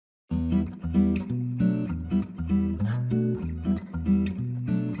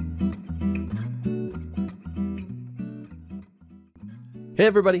Hey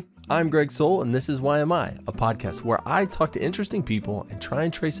everybody, I'm Greg Soul, and this is Why Am I, a podcast where I talk to interesting people and try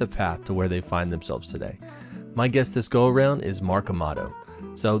and trace a path to where they find themselves today. My guest this go around is Mark Amato.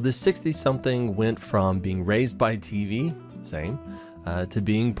 So this 60-something went from being raised by TV, same, to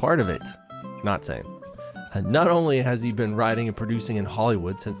being part of it, not same. Not only has he been writing and producing in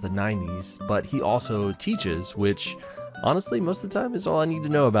Hollywood since the 90s, but he also teaches, which honestly most of the time is all I need to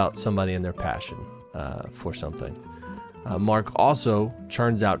know about somebody and their passion for something. Mark also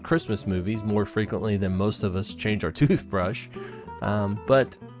churns out Christmas movies more frequently than most of us change our toothbrush.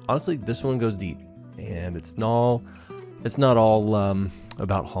 But honestly, this one goes deep, and it's not all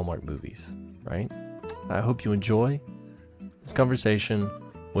about Hallmark movies, right? I hope you enjoy this conversation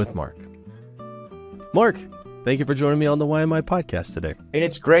with Mark. Mark, thank you for joining me on the Why Am I podcast today.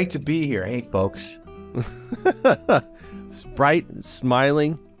 It's great to be here. Hey, folks. Bright,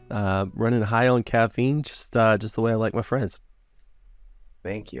 smiling, running high on caffeine, just the way I like my friends.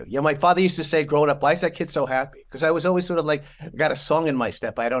 Thank you. Yeah, my father used to say growing up, why is that kid so happy? Because I was always sort of like, got a song in my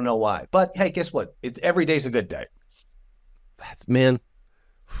step. I don't know why. But hey, guess what? Every day's a good day. Man,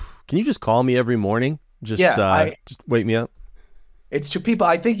 can you just call me every morning? Just wake me up. It's to people,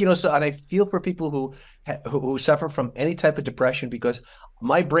 I think, so, and I feel for people who suffer from any type of depression, because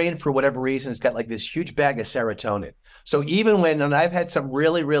my brain, for whatever reason, has got like this huge bag of serotonin. So even and I've had some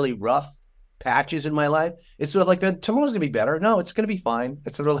really, really rough patches in my life, it's sort of like, tomorrow's going to be better. No, it's going to be fine.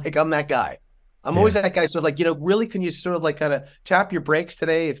 It's sort of like, I'm that guy. I'm always that guy. Sort of like, really, can you sort of like kind of tap your brakes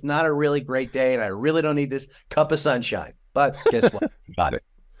today? It's not a really great day, and I really don't need this cup of sunshine. But guess what? Got it.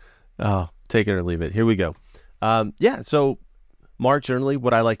 Oh, take it or leave it. Here we go. So Mark, generally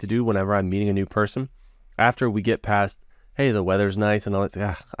what I like to do whenever I'm meeting a new person, after we get past, hey, the weather's nice and all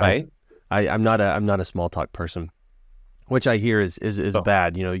that, right? I'm not a small talk person, which I hear is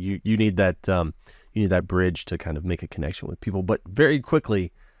bad. You need that bridge to kind of make a connection with people. But very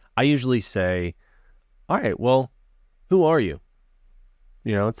quickly, I usually say, all right, well, who are you?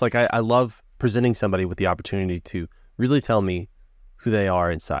 It's like I love presenting somebody with the opportunity to really tell me who they are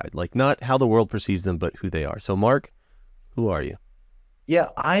inside, like not how the world perceives them, but who they are. So Mark, who are you? Yeah,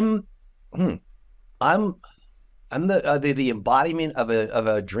 I'm the embodiment of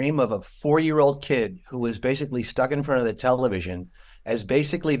a dream of a 4-year-old kid who was basically stuck in front of the television as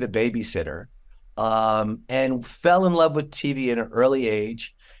basically the babysitter, and fell in love with TV at an early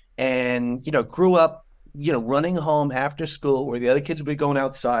age, and grew up running home after school where the other kids would be going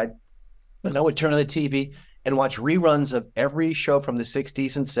outside, and I would turn on the TV and watch reruns of every show from the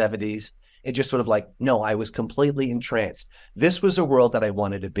 60s and 70s. It just sort of like, no, I was completely entranced. This was a world that I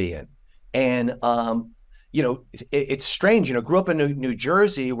wanted to be in. And, it's strange, grew up in New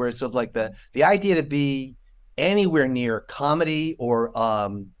Jersey, where it's sort of like the idea to be anywhere near comedy or,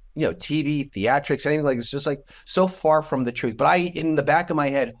 TV, theatrics, anything like it's just like so far from the truth. But I, in the back of my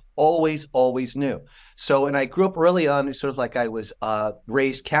head, always knew. So, and I grew up early on, sort of like I was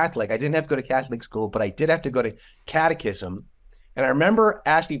raised Catholic. I didn't have to go to Catholic school, but I did have to go to catechism. And I remember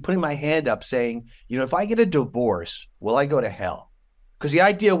putting my hand up saying, if I get a divorce, will I go to hell? Because the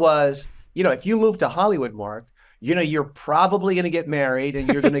idea was, if you move to Hollywood, Mark, you're probably going to get married and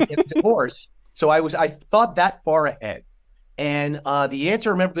you're going to get a divorce. So I thought that far ahead. And the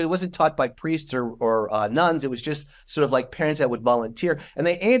answer, remember, it wasn't taught by priests or nuns. It was just sort of like parents that would volunteer. And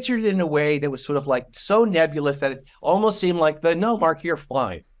they answered it in a way that was sort of like so nebulous that it almost seemed like no, Mark, you're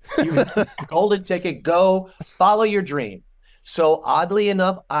fine. You golden ticket, go follow your dream. So oddly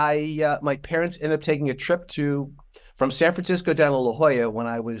enough, my parents ended up taking a trip from San Francisco down to La Jolla when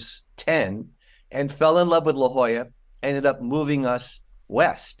I was 10, and fell in love with La Jolla, ended up moving us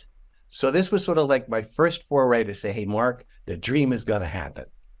west. So this was sort of like my first foray to say, hey, Mark, the dream is going to happen.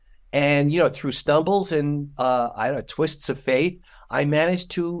 And, through stumbles and twists of fate, I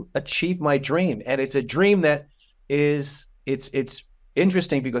managed to achieve my dream. And it's a dream that it's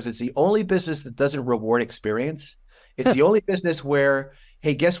interesting because it's the only business that doesn't reward experience. It's the only business where,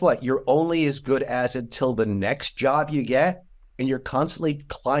 hey, guess what? You're only as good as until the next job you get, and you're constantly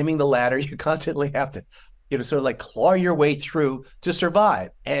climbing the ladder. You constantly have to, sort of like claw your way through to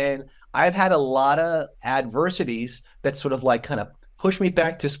survive. And I've had a lot of adversities that sort of like kind of push me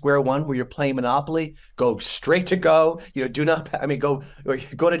back to square one, where you're playing Monopoly, go straight to go, go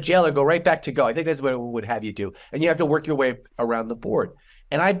to jail or go right back to go. I think that's what it would have you do. And you have to work your way around the board.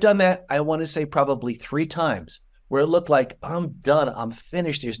 And I've done that, I want to say probably 3 times, where it looked like I'm done, I'm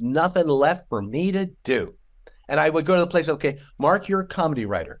finished, there's nothing left for me to do. And I would go to the place, okay, Mark, you're a comedy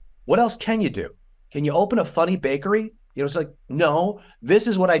writer. What else can you do? Can you open a funny bakery? It's like, no, this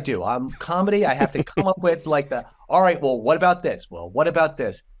is what I do. I'm comedy. I have to come up with all right, well, what about this? Well, what about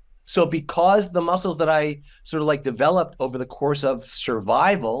this? So because the muscles that I sort of like developed over the course of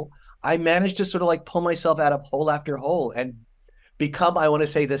survival, I managed to sort of like pull myself out of hole after hole and become, I want to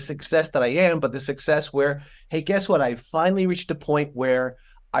say, the success that I am, but the success where, hey, guess what? I finally reached a point where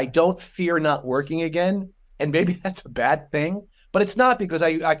I don't fear not working again. And maybe that's a bad thing, but it's not, because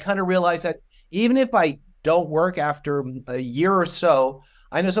I kind of realized that even if I don't work after a year or so,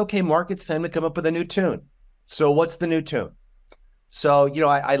 I know it's okay, Mark, it's time to come up with a new tune. So what's the new tune? So,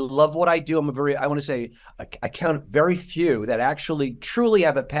 I love what I do. I want to say, I count very few that actually truly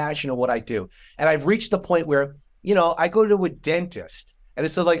have a passion of what I do. And I've reached the point where, I go to a dentist and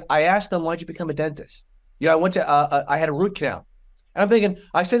it's so like, I asked them, why'd you become a dentist? I had a root canal. And I'm thinking,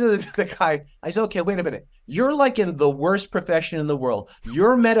 I said to the guy, I said, okay, wait a minute. You're like in the worst profession in the world.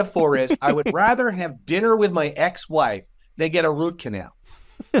 Your metaphor is, I would rather have dinner with my ex-wife than get a root canal.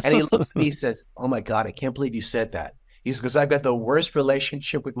 And he looked at me, he says, oh my God, I can't believe you said that. He says, because I've got the worst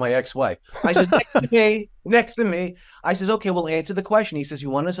relationship with my ex-wife. I said, next to me. I says, okay, well, answer the question. He says,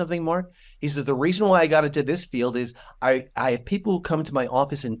 you want to know something, Mark? He says, the reason why I got into this field is I have people who come to my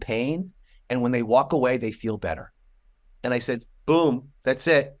office in pain, and when they walk away, they feel better. And I said, boom, that's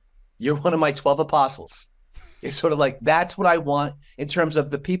it. You're one of my 12 apostles. It's sort of like, that's what I want in terms of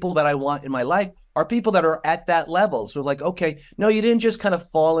the people that I want in my life are people that are at that level. So like, okay, no, you didn't just kind of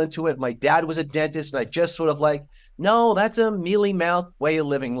fall into it. My dad was a dentist and I just sort of like, no, that's a mealy mouth way of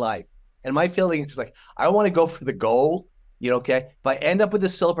living life. And my feeling is like, I want to go for the gold, okay? If I end up with the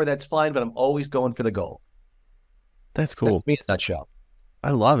silver, that's fine, but I'm always going for the gold. That's cool. That's me in a nutshell.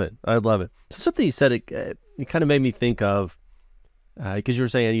 I love it. I love it. So something you said, it kind of made me think of, because you were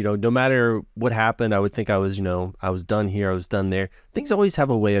saying, no matter what happened, I would think I was done here, I was done there. Things always have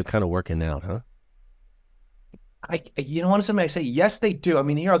a way of kind of working out, huh? Want something I say? Yes, they do. I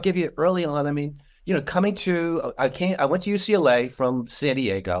mean, here, I'll give you early on. I mean, I went to UCLA from San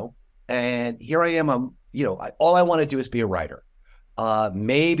Diego, and here I am. All I want to do is be a writer.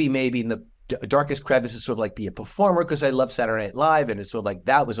 Maybe in the darkest crevices, sort of like be a performer, because I love Saturday Night Live, and it's sort of like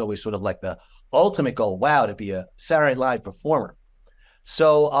that was always sort of like the ultimate goal. Wow, to be a Saturday Night Live performer.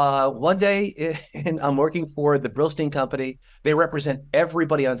 So one day, I'm working for the Brillstein Company. They represent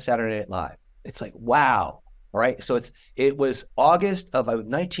everybody on Saturday Night Live. It's like, wow. All right. So it was August of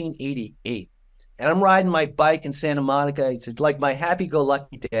 1988. And I'm riding my bike in Santa Monica. It's like my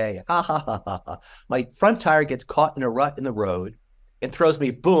happy-go-lucky day. Ha, ha, ha, ha, ha. My front tire gets caught in a rut in the road and throws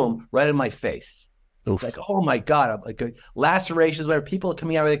me, boom, right in my face. Oof. It's like, oh, my God. I'm like, lacerations, whatever. People are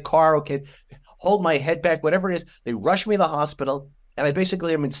coming out of the car, okay, hold my head back, whatever it is. They rush me to the hospital, and I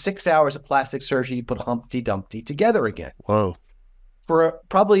basically am in 6 hours of plastic surgery to put Humpty Dumpty together again. Whoa. For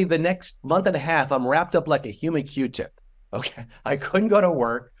probably the next month and a half, I'm wrapped up like a human Q-tip. Okay. I couldn't go to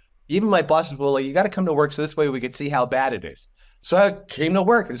work. Even my bosses were like, you got to come to work so this way we could see how bad it is. So I came to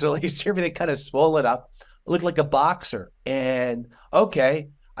work. And so like, everything kind of swollen up. I looked like a boxer. And okay,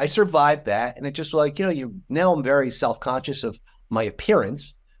 I survived that. And it just like, now I'm very self-conscious of my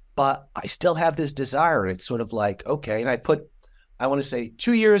appearance, but I still have this desire. It's sort of like, okay. And I want to say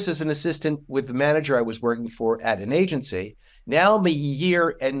 2 years as an assistant with the manager I was working for at an agency. Now I'm a year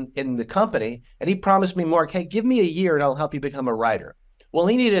in the company, and he promised me, Mark, hey, give me a year and I'll help you become a writer. Well,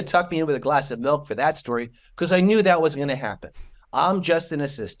 he needed to tuck me in with a glass of milk for that story because I knew that wasn't going to happen. I'm just an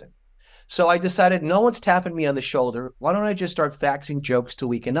assistant. So I decided no one's tapping me on the shoulder. Why don't I just start faxing jokes to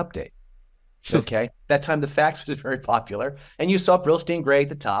Weekend Update? Okay. That time the fax was very popular, and you saw Brillstein Gray at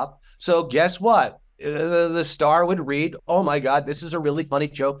the top. So guess what? The star would read, oh my God, this is a really funny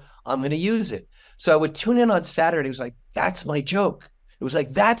joke. I'm going to use it. So I would tune in on Saturday. It was like, that's my joke. It was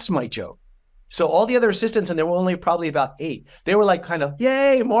like, that's my joke. So all the other assistants, and there were only probably about 8, they were like kind of,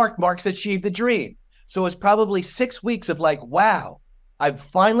 yay, Mark's achieved the dream. So it was probably 6 weeks of like, wow, I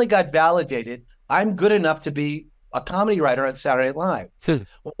finally got validated. I'm good enough to be a comedy writer on Saturday Night Live.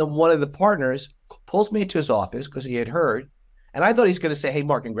 One of the partners pulls me into his office because he had heard, and I thought he's going to say, hey,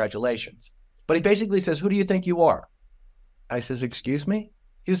 Mark, congratulations. But he basically says, who do you think you are? I says, excuse me?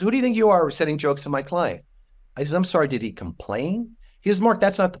 He says, who do you think you are sending jokes to my client? I said, I'm sorry, did he complain? He says, Mark,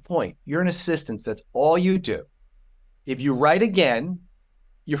 that's not the point. You're an assistant. That's all you do. If you write again,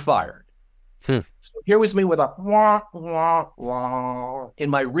 you're fired. So here was me with a wah, wah, wah in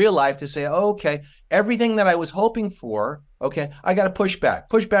my real life to say, okay, everything that I was hoping for, okay, I got to push back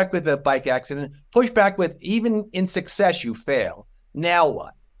with a bike accident, push back with even in success, you fail. Now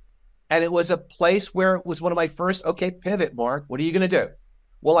what? And it was a place where it was one of my first, okay, pivot, Mark, what are you going to do?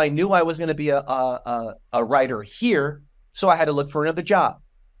 Well, I knew I was going to be a writer here, so I had to look for another job.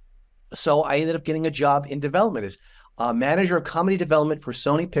 So I ended up getting a job in development as a manager of comedy development for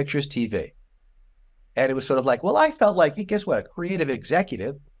Sony Pictures TV. And it was sort of like, well, I felt like, hey, guess what? A creative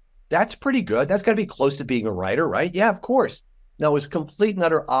executive. That's pretty good. That's got to be close to being a writer, right? Yeah, of course. No, it was complete and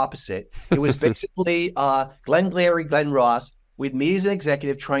utter opposite. It was basically Glenn Glary, Glenn Ross, with me as an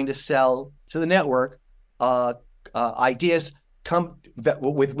executive trying to sell to the network uh, ideas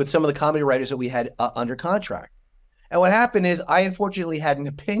with some of the comedy writers that we had under contract. And what happened is I unfortunately had an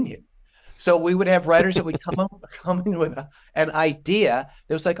opinion. So we would have writers that would come in with an idea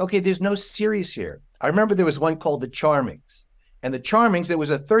that was like, okay, there's no series here. I remember there was one called The Charmings. And The Charmings, there was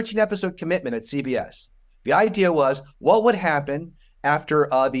a 13 episode commitment at CBS. The idea was what would happen after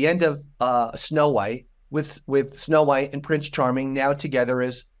the end of Snow White with Snow White and Prince Charming now together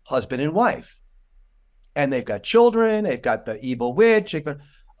as husband and wife. And they've got children, they've got the evil witch.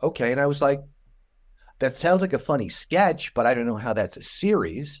 Okay. And I was like, that sounds like a funny sketch, but I don't know how that's a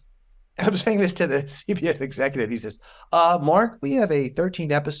series. And I'm saying this to the CBS executive. He says, Mark, we have a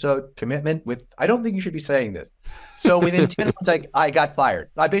 13 episode commitment with, I don't think you should be saying this. So within 10 months, I got fired.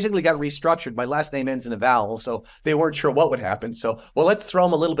 I basically got restructured. My last name ends in a vowel, so they weren't sure what would happen. So, well, let's throw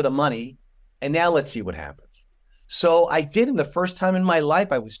them a little bit of money, and now let's see what happens. So I did, in the first time in my life,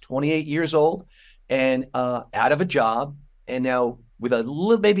 I was 28 years old and out of a job, and now with a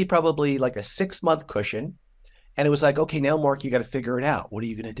little, maybe probably like a 6-month cushion. And it was like, okay, now, Mark, you got to figure it out. What are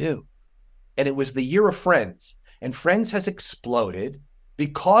you going to do? And it was the year of Friends, and Friends has exploded.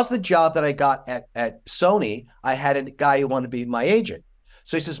 Because the job that I got at Sony, I had a guy who wanted to be my agent.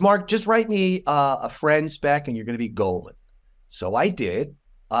 So he says, Mark, just write me a Friends spec and you're going to be golden. So I did.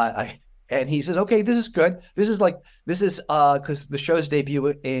 And he says, okay, this is good. This is because the show's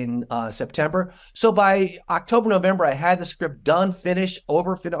debut in September. So by October, November, I had the script done, finished.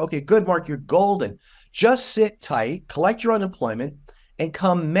 Okay, good, Mark, you're golden. Just sit tight, collect your unemployment, and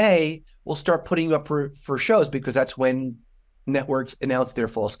come May, we'll start putting you up for shows, because that's when networks announce their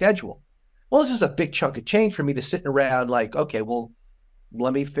fall schedule. Well, this is a big chunk of change for me to sit around like, okay, well,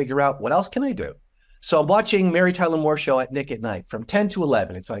 let me figure out what else can I do. So I'm watching Mary Tyler Moore show at Nick at Night from 10 to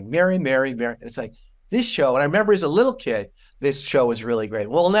 11. It's like Mary. And it's like this show. And I remember as a little kid, this show was really great.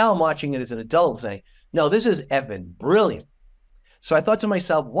 Well, now I'm watching it as an adult and saying, no, this is effing brilliant. So I thought to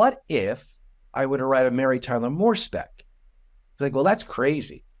myself, what if I were to write a Mary Tyler Moore spec? It's like, well, that's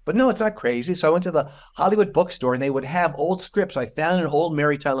crazy. But no, it's not crazy. So I went to the Hollywood bookstore and they would have old scripts. I found an old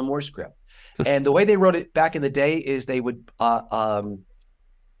Mary Tyler Moore script. And the way they wrote it back in the day is they would, it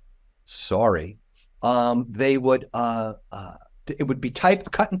would be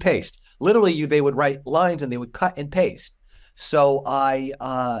typed, cut and paste. Literally, they would write lines and they would cut and paste. So I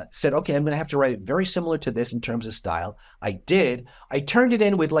said, okay, I'm going to have to write it very similar to this in terms of style. I did. I turned it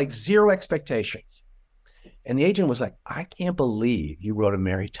in with like zero expectations. And the agent was like, I can't believe you wrote a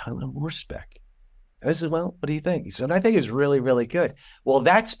Mary Tyler Moore spec. And I said, well, what do you think? He said, I think it's really, really good. Well,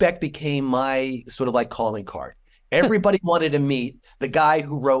 that spec became my sort of like calling card. Everybody wanted to meet the guy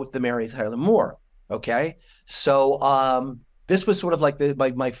who wrote the Mary Tyler Moore. Okay. So this was sort of like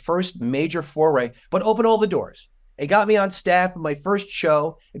my first major foray, but opened all the doors. It got me on staff in my first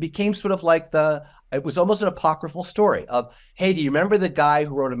show. It became sort of like it was almost an apocryphal story of, hey, do you remember the guy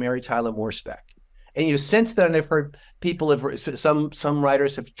who wrote a Mary Tyler Moore spec? And since then, I've heard people some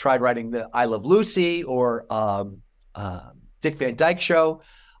writers have tried writing the I Love Lucy or Dick Van Dyke Show.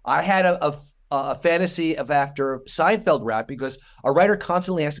 I had a fantasy of after Seinfeld wrapped, because a writer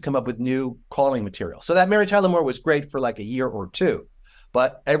constantly has to come up with new calling material. So that Mary Tyler Moore was great for like a year or two,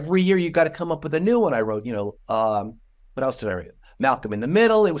 but every year you got to come up with a new one. I wrote, what else did I write? Malcolm in the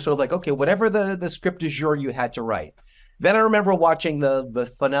Middle. It was sort of like, okay, whatever the script du jour you had to write. Then I remember watching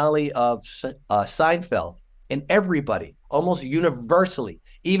the finale of Seinfeld, and everybody, almost universally,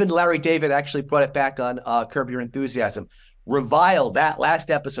 even Larry David actually brought it back on Curb Your Enthusiasm, reviled that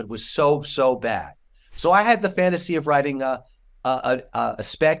last episode was so bad. So I had the fantasy of writing a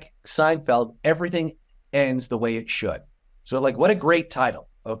spec Seinfeld, everything ends the way it should. So like, what a great title,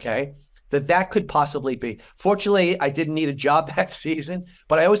 okay? That could possibly be. Fortunately, I didn't need a job that season,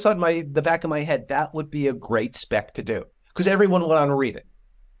 but I always thought in the back of my head, that would be a great spec to do, because everyone would want to read it.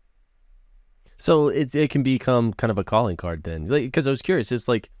 So it can become kind of a calling card then, because I was curious. It's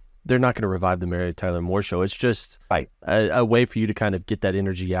like they're not going to revive the Mary Tyler Moore show. It's just right. a way for you to kind of get that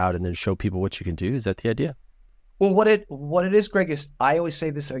energy out and then show people what you can do. Is that the idea? Well, what it is, Greg, is I always say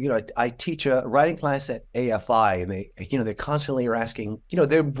this. I teach a writing class at AFI, and they constantly are asking.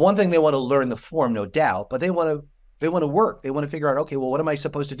 They're one thing, they want to learn the form, no doubt, but they want to work. They want to figure out, okay, well, what am I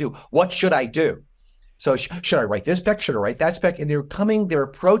supposed to do? What should I do? So should I write this spec? Should I write that spec? And they're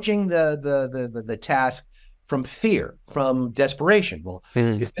approaching the task from fear, from desperation. Well,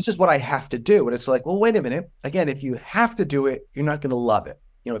 this is what I have to do, and it's like, well, wait a minute. Again, if you have to do it, you're not going to love it.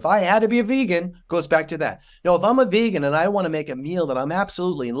 If I had to be a vegan, goes back to that. No, if I'm a vegan and I want to make a meal that I'm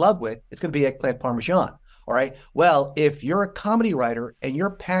absolutely in love with, it's going to be eggplant parmesan. All right. Well, if you're a comedy writer and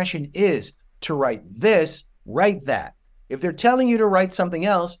your passion is to write this, write that. If they're telling you to write something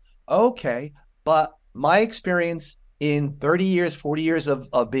else, okay. But my experience in 30 years, 40 years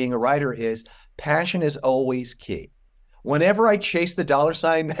of being a writer is passion is always key. Whenever I chased the dollar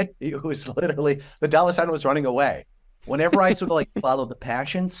sign, that it was literally the dollar sign was running away. Whenever I sort of like followed the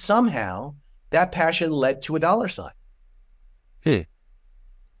passion, somehow that passion led to a dollar sign. Hmm.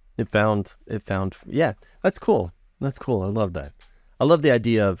 Yeah, that's cool. That's cool. I love that. I love the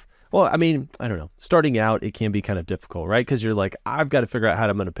idea of, well, I mean, I don't know, starting out, it can be kind of difficult, right? Because you're like, I've got to figure out how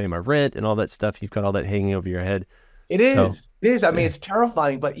I'm going to pay my rent and all that stuff. You've got all that hanging over your head. It So, is. It is. I mean, it's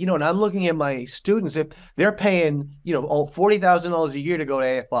terrifying. But and I'm looking at my students. If they're paying, $40,000 a year to go to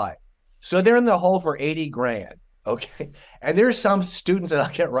AFI, so they're in the hole for 80 grand. Okay, and there's some students that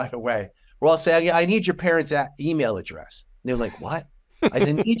I'll get right away where I'll say, I need your parents' email address. And they're like, what? I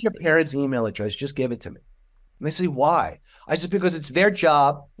said, I need your parents' email address. Just give it to me. And they say, why? I said, because it's their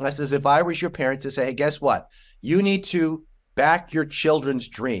job. And I says, if I was your parent, to say, hey, guess what? You need to back your children's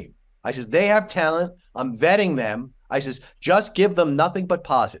dream. I says, they have talent. I'm vetting them. I says, just give them nothing but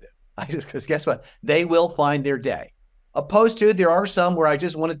positive. I says, because guess what? They will find their day. Opposed to, there are some where I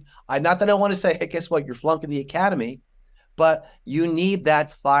just want to, not that I want to say, hey, guess what? You're flunking the academy, but you need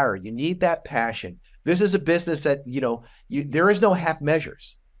that fire. You need that passion. This is a business that, there is no half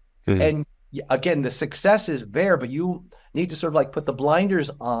measures. Mm-hmm. And again, the success is there, but you need to sort of like put the blinders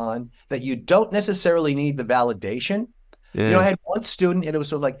on that you don't necessarily need the validation. Yeah. I had one student and it was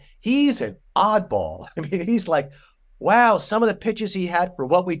sort of like, he's an oddball. I mean, he's like, wow, some of the pitches he had for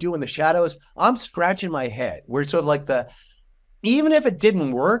what we do in the shadows, I'm scratching my head. We're sort of like even if it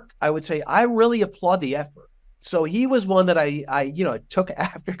didn't work, I would say, I really applaud the effort. So he was one that I took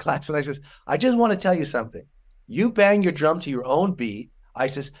after class and I says, I just want to tell you something. You bang your drum to your own beat. I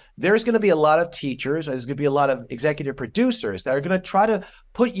says, there's going to be a lot of teachers, there's going to be a lot of executive producers that are going to try to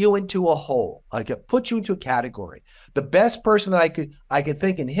put you into a hole, put you into a category. The best person that I could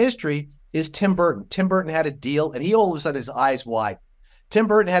think in history is Tim Burton. Tim Burton had a deal, and he all of a sudden his eyes wide. Tim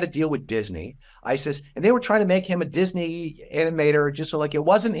Burton had a deal with Disney. I says, and they were trying to make him a Disney animator, just so like it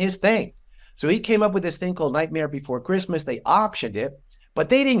wasn't his thing. So he came up with this thing called Nightmare Before Christmas. They optioned it, but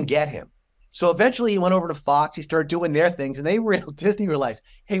they didn't get him. So eventually he went over to Fox. He started doing their things, and Disney realized,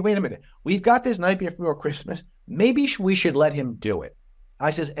 hey, wait a minute. We've got this Nightmare Before Christmas. Maybe we should let him do it.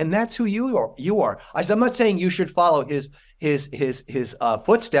 I says, and that's who you are. I said, I'm not saying you should follow his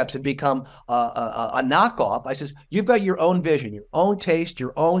footsteps and become a knockoff. I says, you've got your own vision, your own taste,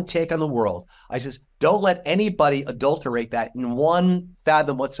 your own take on the world. I says, don't let anybody adulterate that in one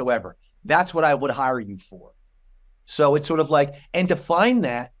fathom whatsoever. That's what I would hire you for. So it's sort of like, and to find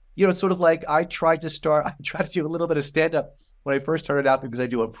that, it's sort of like I tried to do a little bit of stand-up when I first started out because I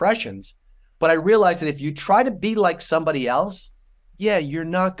do impressions, but I realized that if you try to be like somebody else, yeah, you're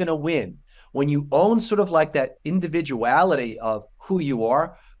not going to win. When you own sort of like that individuality of who you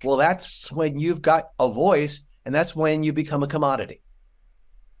are, well, that's when you've got a voice, and that's when you become a commodity.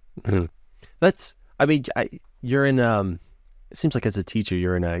 Mm-hmm. You're in, it seems like as a teacher,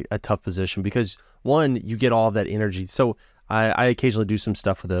 you're in a tough position because one, you get all of that energy. So I occasionally do some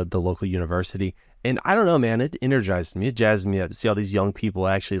stuff with the local university, and I don't know, man, it energizes me. It jazzes me up to see all these young people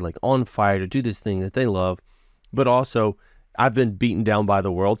actually like on fire to do this thing that they love, but also I've been beaten down by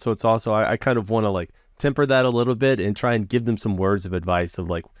the world. So it's also, I kind of want to like temper that a little bit and try and give them some words of advice of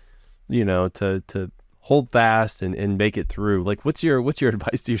like, to hold fast and make it through. Like, what's your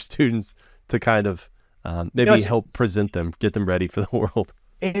advice to your students to kind of maybe help present them, get them ready for the world?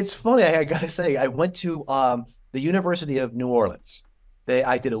 It's funny. I got to say, I went to the University of New Orleans.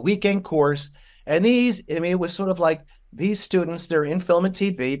 I did a weekend course, and it was sort of like these students, they're in film and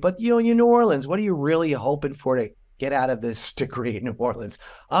TV, but in New Orleans, what are you really hoping for to get out of this degree in New Orleans?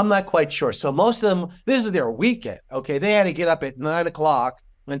 I'm not quite sure. So most of them, this is their weekend. Okay. They had to get up at 9 o'clock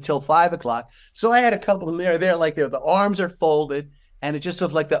until 5 o'clock. So I had a couple of them there, like the arms are folded, and it just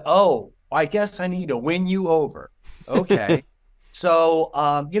sort of like I guess I need to win you over. Okay. So,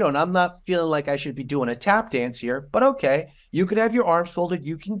 and I'm not feeling like I should be doing a tap dance here, but okay, you can have your arms folded.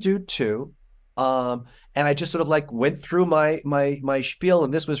 You can do two. And I just sort of like went through my spiel,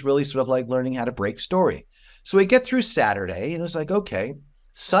 and this was really sort of like learning how to break story. So we get through Saturday, and it's like, okay,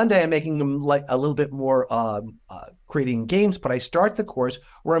 Sunday I'm making them like a little bit more creating games, but I start the course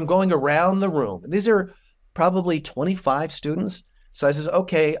where I'm going around the room, and these are probably 25 students. So I says,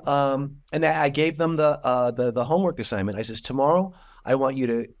 okay, and I gave them the homework assignment. I says, tomorrow I want you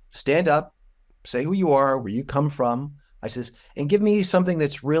to stand up, say who you are, where you come from, I says, and give me something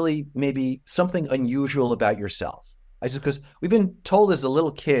that's really maybe something unusual about yourself. I said, because we've been told as the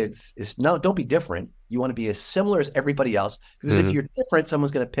little kids is no, don't be different. You want to be as similar as everybody else, because if Hmm. you're different,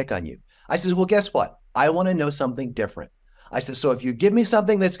 someone's going to pick on you. I says, well, guess what? I want to know something different. I said, so if you give me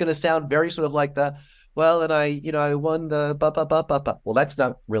something that's going to sound very sort of like the, well, and I won the ba ba ba ba ba. Well, that's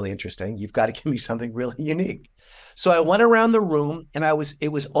not really interesting. You've got to give me something really unique. So I went around the room, and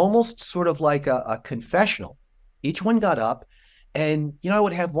it was almost sort of like a confessional. Each one got up, and I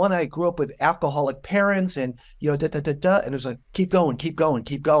would have one. I grew up with alcoholic parents, and da da da da, and it was like, keep going, keep going,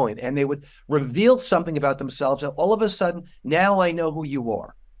 keep going, and they would reveal something about themselves, and all of a sudden, now I know who you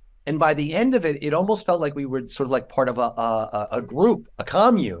are. And by the end of it, it almost felt like we were sort of like part of a group, a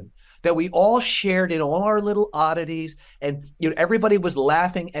commune, that we all shared in all our little oddities. And everybody was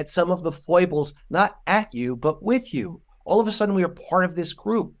laughing at some of the foibles, not at you, but with you. All of a sudden, we were part of this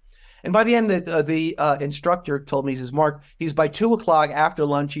group. And by the end, the instructor told me, he says, Mark, he's by 2 o'clock after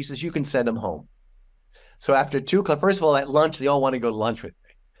lunch. He says, you can send him home. So after 2 o'clock, first of all, at lunch, they all want to go to lunch with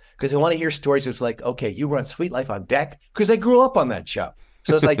me because they want to hear stories. It's like, okay, you were on Sweet Life on Deck, because they grew up on that show.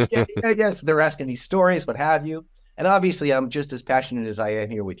 So it's like, yeah, yeah, yeah. So they're asking these stories, what have you. And obviously, I'm just as passionate as I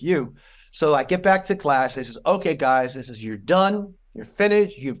am here with you. So I get back to class. I says, okay, guys, this is, you're done. You're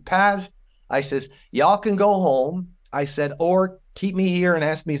finished. You've passed. I says, y'all can go home. I said, or keep me here and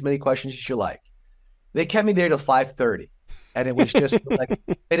ask me as many questions as you like. They kept me there till 5:30. And it was just like,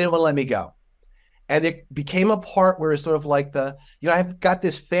 they didn't want to let me go. And it became a part where it's sort of like I've got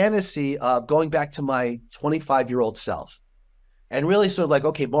this fantasy of going back to my 25-year-old self. And really sort of like,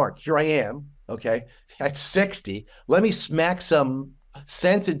 okay, Mark, here I am. Okay. At 60, let me smack some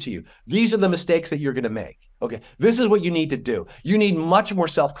sense into you. These are the mistakes that you're going to make. Okay. This is what you need to do. You need much more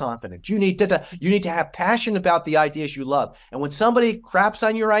self-confidence. You need to have passion about the ideas you love. And when somebody craps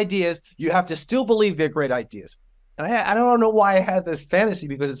on your ideas, you have to still believe they're great ideas. And I don't know why I had this fantasy,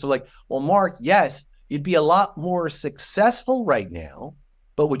 because it's like, well, Mark, yes, you'd be a lot more successful right now,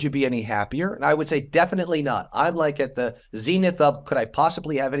 but would you be any happier? And I would say definitely not. I'm like at the zenith of, could I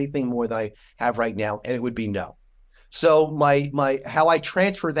possibly have anything more than I have right now? And it would be no. So my how I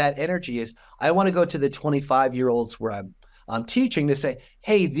transfer that energy is, I want to go to the 25-year-olds where I'm teaching to say,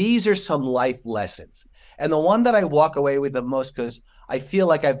 hey, these are some life lessons. And the one that I walk away with the most, because I feel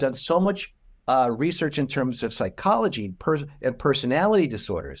like I've done so much research in terms of psychology and personality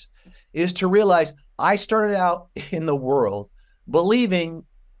disorders, is to realize I started out in the world believing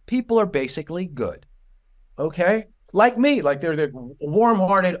people are basically good. Okay. Like me, like they're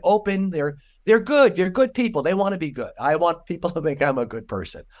warm-hearted, open. They're good. They're good people. They want to be good. I want people to think I'm a good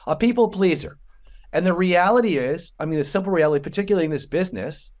person, a people pleaser. And the reality is, I mean, the simple reality, particularly in this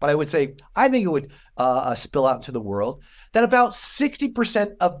business, but I would say, I think it would spill out into the world, that about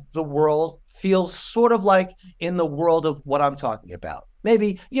 60% of the world feels sort of like in the world of what I'm talking about.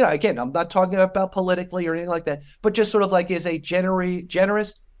 Maybe, again, I'm not talking about politically or anything like that, but just sort of like is a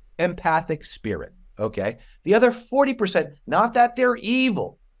generous, empathic spirit. Okay. The other 40%, not that they're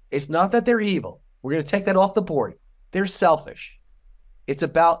evil. It's not that they're evil. We're going to take that off the board. They're selfish. It's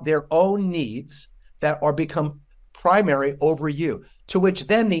about their own needs that are become primary over you, to which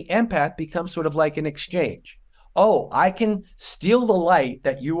then the empath becomes sort of like an exchange. Oh, I can steal the light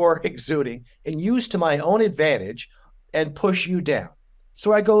that you are exuding and use to my own advantage and push you down.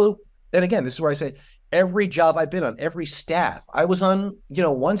 So I go, and again, this is where I say, every job I've been on, every staff, I was on,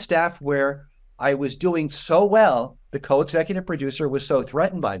 one staff where I was doing so well, the co-executive producer was so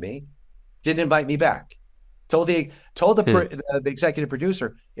threatened by me, didn't invite me back. Told the executive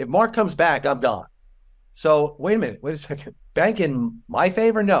producer, if Mark comes back, I'm gone. So wait a second. Bank in my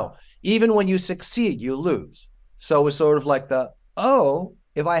favor? No. Even when you succeed, you lose. So it's sort of like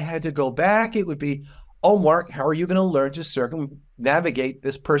if I had to go back, it would be, oh, Mark, how are you going to learn to circumnavigate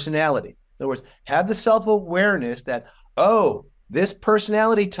this personality? In other words, have the self-awareness that, this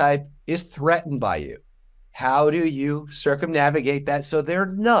personality type is threatened by you. How do you circumnavigate that so they're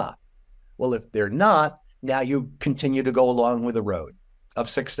not? Well, if they're not, now you continue to go along with the road of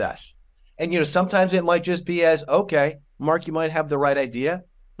success. And, sometimes it might just be as, okay, Mark, you might have the right idea.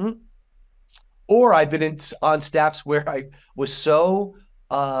 Or I've been on staffs where I was so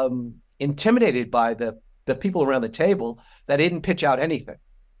intimidated by the people around the table that I didn't pitch out anything.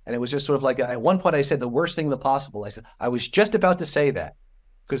 And it was just sort of like, at one point I said the worst thing possible. I said, I was just about to say that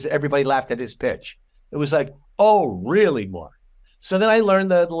because everybody laughed at his pitch. It was like, oh, really, Mark? So then I learned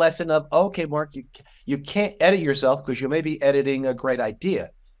the lesson of, okay, Mark, you can't edit yourself because you may be editing a great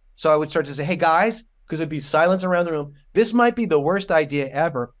idea. So I would start to say, hey, guys, because it'd be silence around the room. This might be the worst idea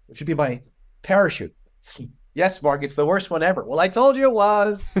ever. It should be my parachute. Yes, Mark, it's the worst one ever. Well, I told you it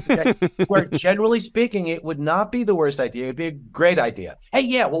was. Okay. Where generally speaking, it would not be the worst idea. It'd be a great idea. Hey,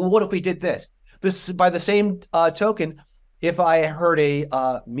 yeah, well, what if we did this? This, by the same token, if I heard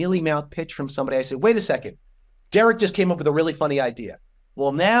a mealy mouth pitch from somebody, I said, wait a second, Derek just came up with a really funny idea.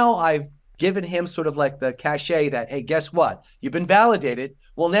 Well, now I've given him sort of like the cachet that, hey, guess what? You've been validated.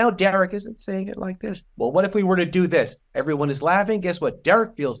 Well, now Derek isn't saying it like this. Well, what if we were to do this? Everyone is laughing. Guess what?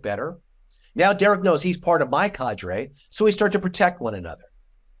 Derek feels better. Now Derek knows he's part of my cadre, so we start to protect one another.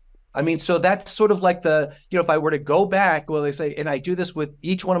 I mean, so that's sort of like the, if I were to go back, well, they say, and I do this with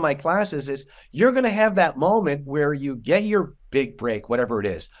each one of my classes, is you're going to have that moment where you get your big break, whatever it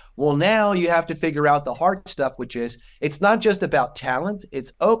is. Well, now you have to figure out the hard stuff, which is, it's not just about talent.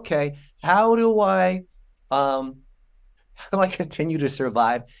 It's okay. How do I continue to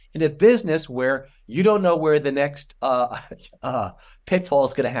survive in a business where you don't know where the next pitfall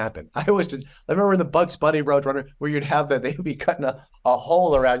is going to happen? I remember in the Bugs Bunny Roadrunner where you'd have they'd be cutting a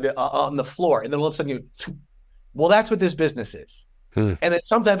hole around on the floor, and then all of a sudden well, that's what this business is. And then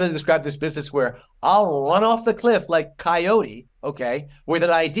sometimes I describe this business where I'll run off the cliff like Coyote, okay, with an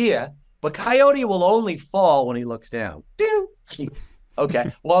idea, but Coyote will only fall when he looks down.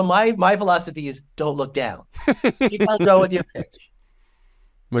 Okay. Well, my philosophy is don't look down. You gotta go with your pitch.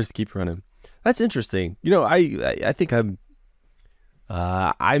 We'll just keep running. That's interesting. I think I'm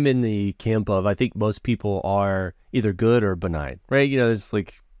in the camp of, I think most people are either good or benign, right? It's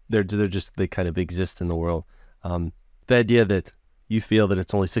like they kind of exist in the world. The idea that you feel that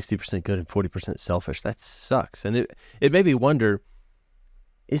it's only 60% good and 40% selfish, that sucks. And it made me wonder,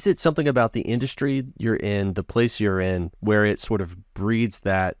 is it something about the industry you're in, the place you're in, where it sort of breeds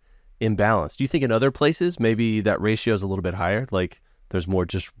that imbalance? Do you think in other places maybe that ratio is a little bit higher, like there's more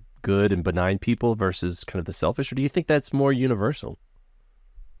just good and benign people versus kind of the selfish, or do you think that's more universal?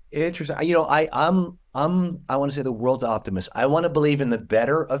 Interesting. I want to say the world's optimist. I want to believe in the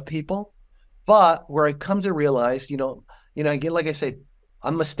better of people, but where I come to realize, again, like I said,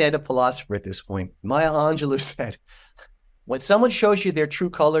 I'm a stand-up philosopher at this point. Maya Angelou said, when someone shows you their true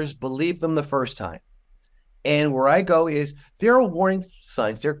colors, believe them the first time. And where I go is there are warning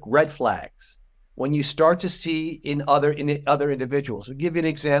signs, there are red flags. When you start to see in other individuals, I'll give you an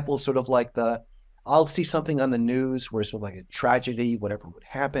example, sort of like I'll see something on the news where it's sort of like a tragedy, whatever would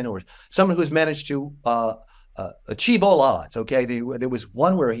happen, or someone who's managed to achieve all odds. Okay, there was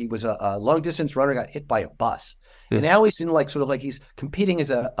one where he was a long distance runner, got hit by a bus, and now he's in like sort of like he's competing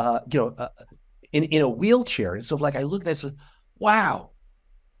as in a wheelchair. And so like I look at that, so, wow.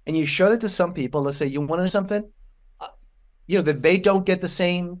 And you show that to some people, let's say, you want to know something? That they don't get the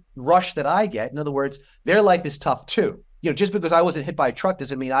same rush that I get. In other words, their life is tough too. Just because I wasn't hit by a truck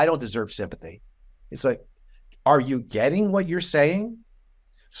doesn't mean I don't deserve sympathy. It's like, are you getting what you're saying?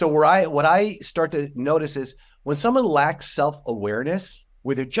 So what I start to notice is when someone lacks self-awareness,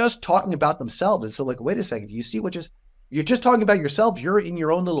 where they're just talking about themselves. And so like, wait a second, you see you're just talking about yourselves. You're in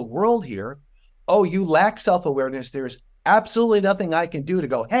your own little world here. Oh, you lack self-awareness. There's absolutely nothing I can do to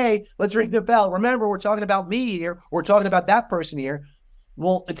go, hey, let's ring the bell. Remember, we're talking about me here. We're talking about that person here.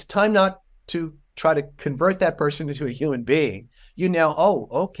 Well, it's time not to try to convert that person into a human being.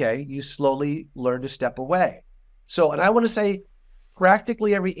 Okay, you slowly learn to step away. So, and I want to say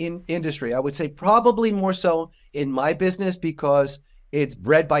practically every industry, I would say probably more so in my business because it's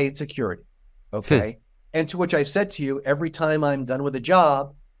bred by insecurity. Okay. And to which I've said to you, every time I'm done with a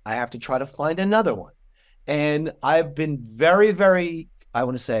job, I have to try to find another one. And I've been very, very, I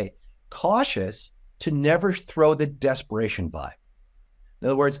want to say, cautious to never throw the desperation vibe. In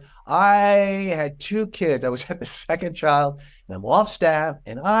other words, I had 2 kids. I was at the second child, and I'm off staff,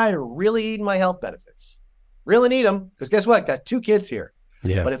 and I really need my health benefits. Really need them, because guess what? Got 2 kids here.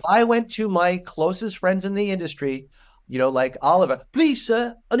 Yeah. But if I went to my closest friends in the industry, like Oliver, please,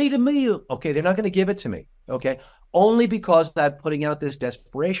 sir, I need a meal. Okay, they're not going to give it to me. Okay, only because I'm putting out this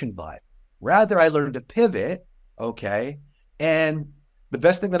desperation vibe. Rather, I learned to pivot. Okay, and the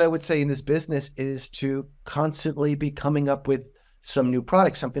best thing that I would say in this business is to constantly be coming up with some new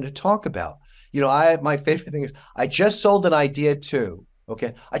products, something to talk about. My favorite thing is I just sold an idea too.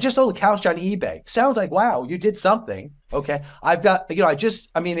 Okay, I just sold a couch on eBay. Sounds like, wow, you did something. Okay, I've got,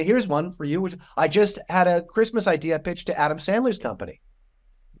 here's one for you. Which I just had a Christmas idea pitched to Adam Sandler's company.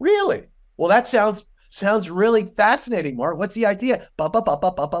 Really? Well, that sounds really fascinating, Mark. What's the idea?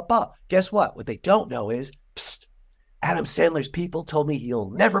 Guess what? What they don't know is, Adam Sandler's people told me he'll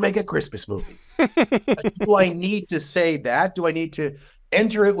never make a Christmas movie. Do I need to say that? Do I need to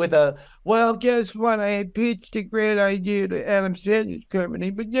enter it with well, guess what? I had pitched a great idea to Adam Sandler's company,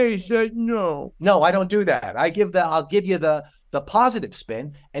 but they said no. No, I don't do that. I'll give you the the positive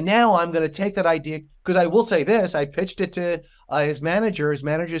spin. And now I'm going to take that idea, because I will say this, I pitched it to his manager. His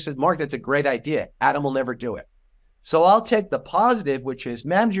manager said, Mark, that's a great idea. Adam will never do it. So I'll take the positive, which his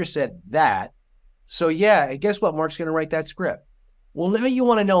manager said that. So yeah, and guess what? Mark's going to write that script. Well, now you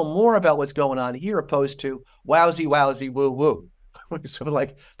want to know more about what's going on here, opposed to wowsy, woo, woo. So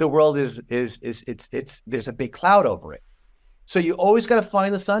like the world is there's a big cloud over it. So you always got to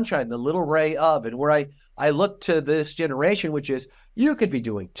find the sunshine, the little ray of, and where I look to this generation, which is you could be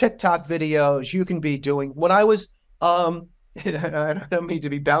doing TikTok videos, you can be doing, when I was, I don't mean to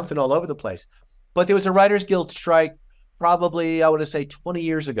be bouncing all over the place, but there was a Writers Guild strike probably, I want to say 20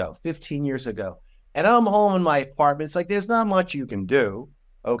 years ago, 15 years ago. And I'm home in my apartment. It's like, there's not much you can do.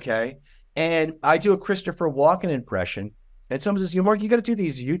 Okay. And I do a Christopher Walken impression. And someone says, Mark, you got to do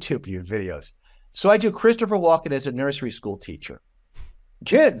these YouTube videos. So I do Christopher Walken as a nursery school teacher.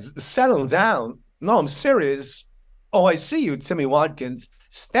 Kids, settle down. No, I'm serious. Oh, I see you, Timmy Watkins,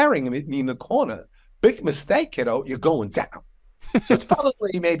 staring at me in the corner. Big mistake, kiddo. You're going down. So it's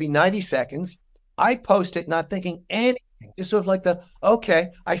probably maybe 90 seconds. I post it not thinking anything. It's sort of like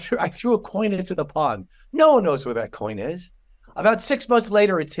okay, I threw a coin into the pond. No one knows where that coin is. About 6 months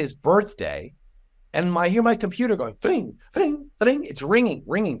later, it's his birthday. And I hear my computer going, ding, ding, ding. It's ringing,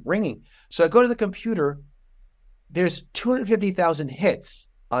 ringing, ringing. So I go to the computer. There's 250,000 hits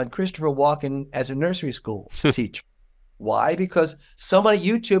on Christopher Walken as a nursery school teacher. Why? Because somebody at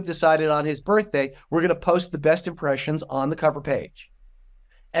YouTube decided on his birthday, we're going to post the best impressions on the cover page.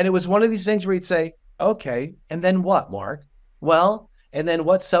 And it was one of these things where he'd say, okay, and then what, Mark? Well, and then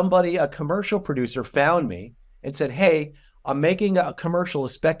what, a commercial producer found me and said, hey, I'm making a commercial, a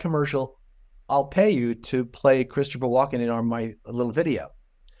spec commercial. I'll pay you to play Christopher Walken in my little video.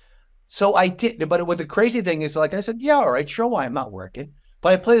 So I did, but what the crazy thing is, like I said, yeah, all right, sure, why, I'm not working.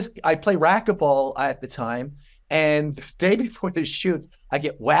 But I play racquetball at the time, and the day before the shoot, I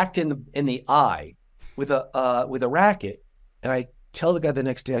get whacked in the eye with a racket, and I tell the guy the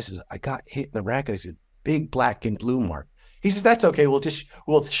next day, I says, I got hit in the racket. I said, big black and blue mark. He says, that's okay, we'll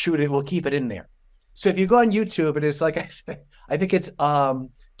shoot it, we'll keep it in there. So if you go on YouTube, and it's like I said, I think it's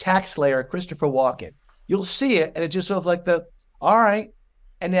Tax Slayer, Christopher Walken. You'll see it, and it's just sort of like all right.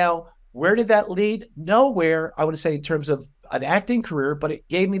 And now, where did that lead? Nowhere, I want to say, in terms of an acting career, but it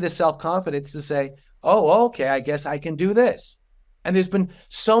gave me the self-confidence to say, oh, okay, I guess I can do this. And there's been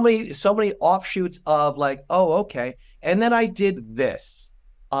so many offshoots of like, oh, okay. And then I did this.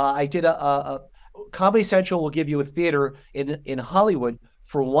 I did a Comedy Central will give you a theater in Hollywood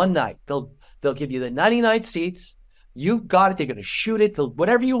for one night. They'll give you the 99 seats. You've got it. They're going to shoot it,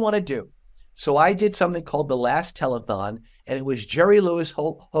 whatever you want to do. So I did something called The Last Telethon, and it was Jerry Lewis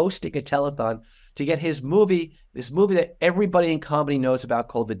hosting a telethon to get this movie that everybody in comedy knows about,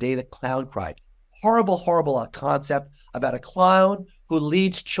 called The Day That Clown Cried. Horrible, horrible concept about a clown who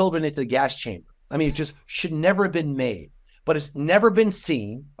leads children into the gas chamber. I mean, it just should never have been made, but it's never been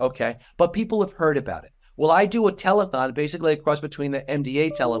seen, okay? But people have heard about it. Well, I do a telethon, basically a cross between the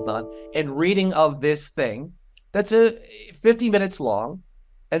MDA telethon and reading of this thing. That's 50 minutes long.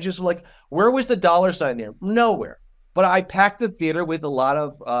 And just like, where was the dollar sign there? Nowhere. But I packed the theater with a lot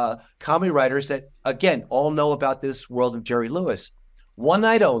of comedy writers that, again, all know about this world of Jerry Lewis. One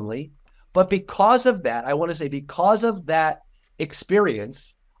night only. But because of that, I want to say, because of that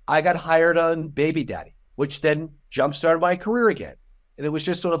experience, I got hired on Baby Daddy, which then jump-started my career again. And it was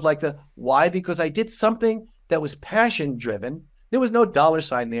just sort of like why? Because I did something that was passion-driven. There was no dollar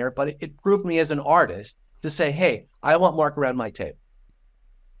sign there, but it proved me as an artist to say, hey, I want Mark around my table.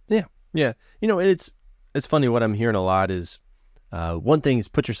 Yeah, yeah. It's funny, what I'm hearing a lot is one thing is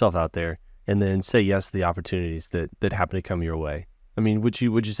put yourself out there and then say yes to the opportunities that happen to come your way. I mean, would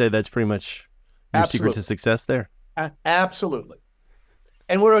you say that's pretty much your secret to success there? Absolutely.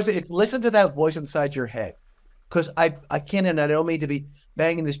 And what I was saying, listen to that voice inside your head, because I can't, and I don't mean to be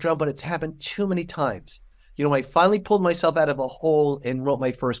banging this drum, but it's happened too many times. I finally pulled myself out of a hole and wrote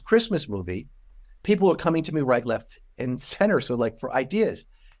my first Christmas movie. People were coming to me right, left, and center, so like for ideas.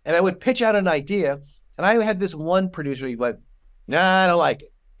 And I would pitch out an idea, and I had this one producer, he went, nah, I don't like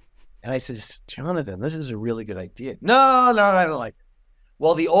it. And I says, Jonathan, this is a really good idea. No, I don't like it.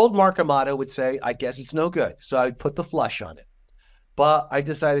 Well, the old Mark Amato would say, I guess it's no good. So I would put the flush on it. But I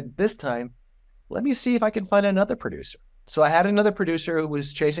decided this time, let me see if I can find another producer. So I had another producer who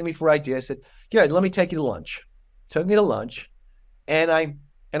was chasing me for ideas. Said, yeah, let me take you to lunch. Took me to lunch. And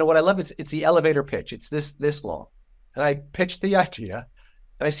what I love is it's the elevator pitch. It's this long. And I pitched the idea.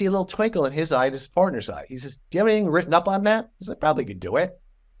 And I see a little twinkle in his eye and his partner's eye. He says, do you have anything written up on that? I said, I probably could do it.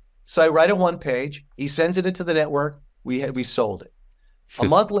 So I write a one page. He sends it into the network. We sold it. A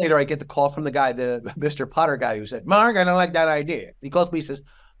month later, I get the call from the guy, the Mr. Potter guy, who said, Mark, I don't like that idea. He calls me, he says,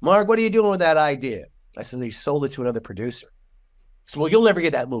 Mark, what are you doing with that idea? I said, he sold it to another producer. He said, well, you'll never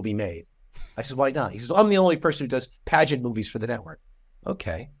get that movie made. I said, why not? He says, I'm the only person who does pageant movies for the network.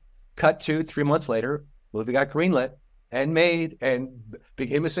 Okay. Cut to 3 months later, movie got greenlit and made and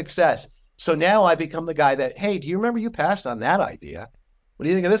became a success. So now I become the guy that, hey, do you remember you passed on that idea? What do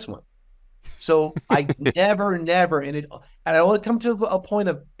you think of this one? So I never, and I only come to a point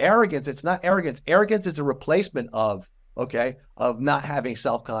of arrogance. It's not arrogance. Arrogance is a replacement of not having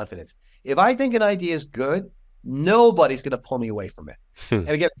self-confidence. If I think an idea is good, nobody's going to pull me away from it. And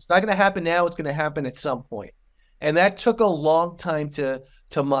again, it's not going to happen now. It's going to happen at some point. And that took a long time to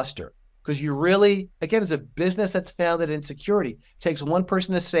muster, because you really, again, it's a business that's founded in security. It takes one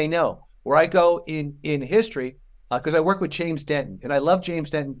person to say no. Where I go in history, because I work with James Denton, and I love James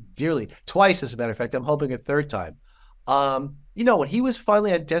Denton dearly. Twice, as a matter of fact. I'm hoping a third time. When he was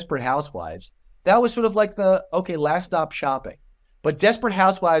finally on Desperate Housewives, that was sort of like last stop shopping. But Desperate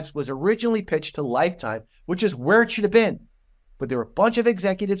Housewives was originally pitched to Lifetime, which is where it should have been. But there were a bunch of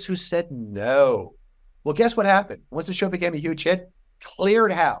executives who said no. Well, guess what happened? Once the show became a huge hit,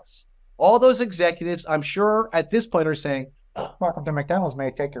 cleared house. All those executives, I'm sure at this point, are saying, welcome to McDonald's, may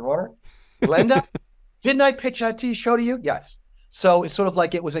I take your order? Glenda, didn't I pitch that show to you? Yes. So it's sort of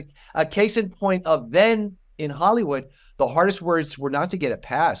like it was a case in point of then in Hollywood, the hardest words were not to get it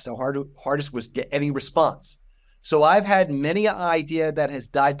passed. The hardest was get any response. So I've had many an idea that has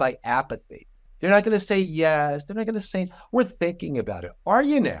died by apathy. They're not going to say yes. They're not going to say, we're thinking about it. Are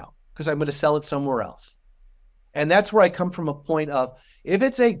you now? Because I'm going to sell it somewhere else. And that's where I come from, a point of, if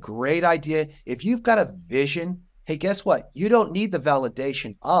it's a great idea, if you've got a vision, hey, guess what? You don't need the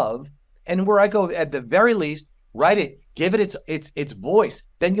validation of, and where I go, at the very least, write it, give it its voice.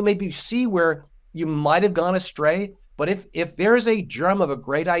 Then you maybe see where you might have gone astray. But if there's a germ of a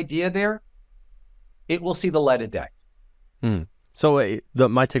great idea there, it will see the light of day. So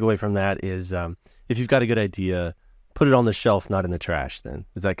my takeaway from that is, if you've got a good idea, put it on the shelf, not in the trash. Then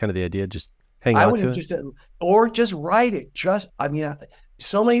is that kind of the idea? Just hang on to it, or just write it.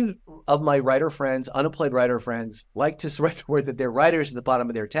 So many of my writer friends, unemployed writer friends, like to write the word that they're writers at the bottom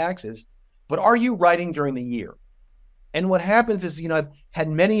of their taxes. But are you writing during the year? And what happens is, I've had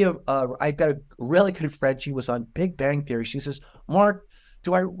many of, I've got a really good friend. She was on Big Bang Theory. She says, Mark,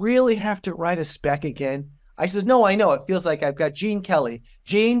 do I really have to write a spec again? I says, no, I know. It feels like I've got Gene Kelly.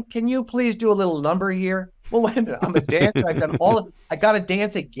 Gene, can you please do a little number here? Well, wait a minute. I'm a dancer. I got to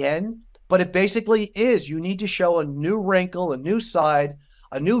dance again. But it basically is, you need to show a new wrinkle, a new side,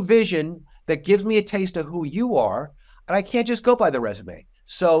 a new vision that gives me a taste of who you are. And I can't just go by the resume.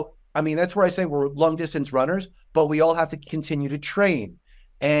 So, that's where I say we're long distance runners, but we all have to continue to train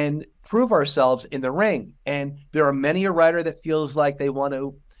and prove ourselves in the ring. And there are many a writer that feels like they want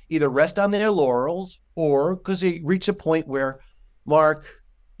to either rest on their laurels, or because they reach a point where, Mark,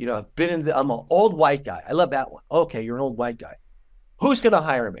 I'm an old white guy. I love that one. Okay, you're an old white guy. Who's going to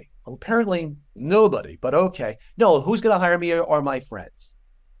hire me? Well, apparently nobody, but okay. No, who's going to hire me are my friends.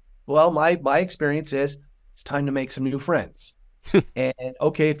 Well, my experience is it's time to make some new friends. And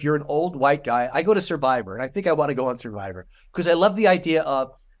okay, if you're an old white guy, I go to Survivor, and I think I want to go on Survivor because I love the idea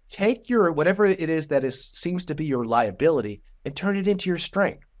of take your whatever it is that seems to be your liability and turn it into your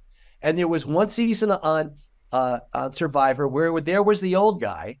strength. And there was one season on Survivor where there was the old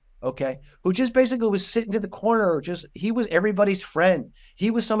guy, okay, who just basically was sitting in the corner. He was everybody's friend. He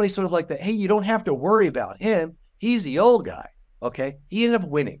was somebody sort of like that. Hey, you don't have to worry about him. He's the old guy, okay. He ended up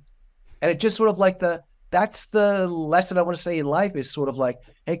winning, and it just sort of like that's the lesson I want to say in life is sort of like,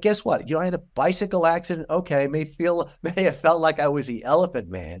 hey, guess what? I had a bicycle accident. Okay, may have felt like I was the Elephant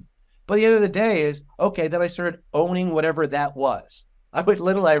Man, but at the end of the day is okay. Then I started owning whatever that was. I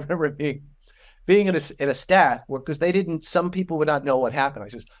remember being in a staff where, because some people would not know what happened. I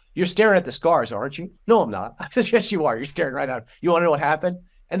says, you're staring at the scars, aren't you? No, I'm not. I says, yes, you are. You're staring right at it. You want to know what happened?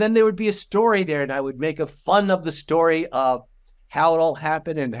 And then there would be a story there, and I would make a fun of the story of how it all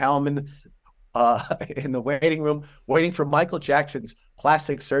happened and how I'm in the waiting room waiting for Michael Jackson's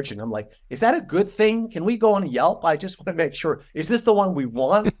plastic surgeon. I'm like, is that a good thing? Can we go on Yelp? I just want to make sure. Is this the one we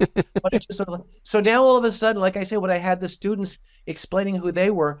want? But it's just sort of like, so now all of a sudden, like I say, when I had the students explaining who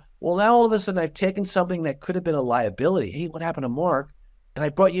they were, well, now all of a sudden I've taken something that could have been a liability. Hey, what happened to Mark? And I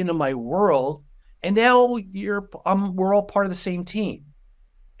brought you into my world, and now we're all part of the same team.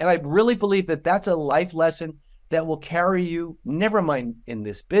 And I really believe that that's a life lesson that will carry you, never mind in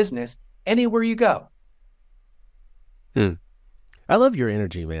this business, anywhere you go. I love your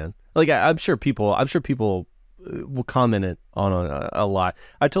energy, man. Like I'm sure people will comment it on a lot.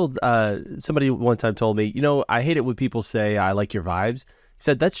 I told somebody one time told me, I hate it when people say I like your vibes,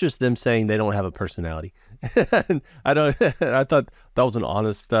 said that's just them saying they don't have a personality. And I don't. I thought that was an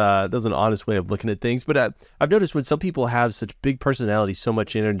honest way of looking at things. But I've noticed when some people have such big personalities, so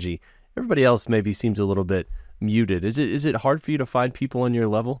much energy, everybody else maybe seems a little bit muted. Is it hard for you to find people on your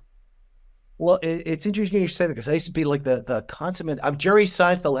level? Well, it's interesting you say that because I used to be like the consummate. Jerry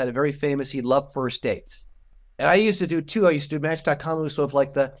Seinfeld had a very famous. He loved first dates, and I used to do too. I used to do Match.com. It was sort of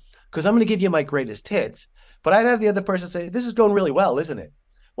like because I'm going to give you my greatest hits, but I'd have the other person say, "This is going really well, isn't it?"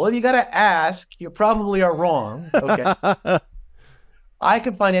 Well, if you got to ask, you probably are wrong. Okay. I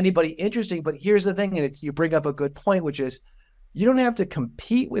can find anybody interesting, but here's the thing, and you bring up a good point, which is you don't have to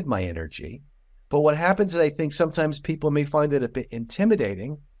compete with my energy. But what happens is I think sometimes people may find it a bit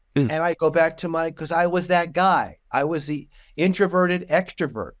intimidating. And I go back to because I was that guy. I was the introverted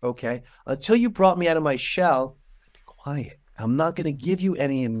extrovert. Okay. Until you brought me out of my shell, be quiet. I'm not going to give you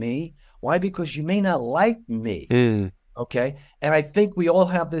any of me. Why? Because you may not like me. Okay. And I think we all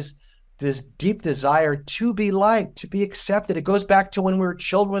have this deep desire to be liked, to be accepted. It goes back to when we were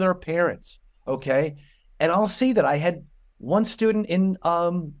children with our parents. Okay. And I'll see that I had one student in,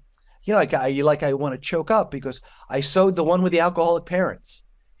 I want to choke up because I sewed the one with the alcoholic parents.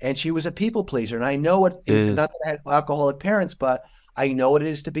 And she was a people pleaser. And I know what is not that I had alcoholic parents, but I know what it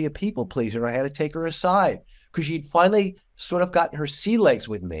is to be a people pleaser. And I had to take her aside because she'd finally sort of gotten her sea legs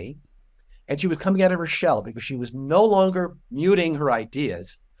with me. And she was coming out of her shell because she was no longer muting her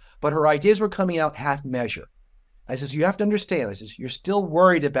ideas, but her ideas were coming out half measure. I says, you have to understand. I says, you're still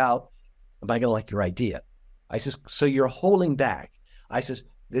worried about, am I going to like your idea? I says, so you're holding back. I says,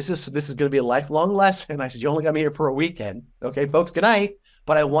 this is going to be a lifelong lesson. I says, you only got me here for a weekend. Okay, folks, good night.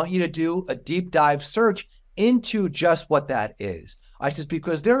 But I want you to do a deep dive search into just what that is. I says,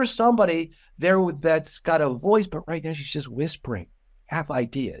 because there is somebody there that's got a voice, but right now she's just whispering, half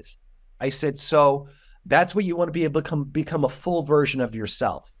ideas. I said, so that's what you want to be able to become a full version of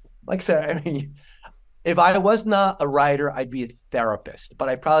yourself. Like I said, I mean, if I was not a writer, I'd be a therapist, but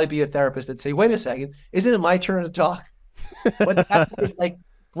I'd probably be a therapist that'd say, wait a second, isn't it my turn to talk? But that is like,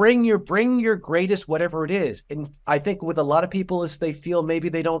 bring your greatest, whatever it is. And I think with a lot of people is they feel maybe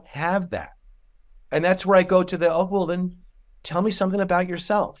they don't have that. And that's where I go to well, then tell me something about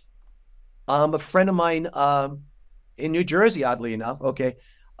yourself. A friend of mine in New Jersey, oddly enough, okay,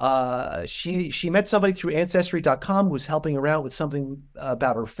 she met somebody through Ancestry.com who was helping her out with something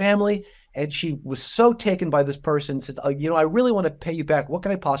about her family. And she was so taken by this person, said, I really want to pay you back. What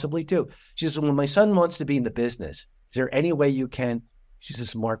can I possibly do? She says, well, my son wants to be in the business. Is there any way you can? She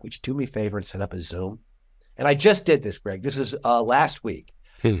says, Mark, would you do me a favor and set up a Zoom? And I just did this, Greg. This was last week.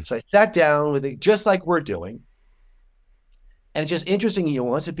 So I sat down with it, just like we're doing. And it's just interesting. He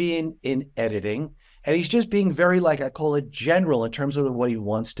wants to be in editing. And he's just being very, like, I call it general in terms of what he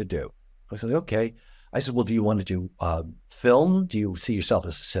wants to do. I said, okay. I said, well, do you want to do film? Do you see yourself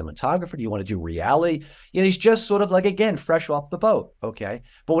as a cinematographer? Do you want to do reality? He's just sort of like, again, fresh off the boat. Okay.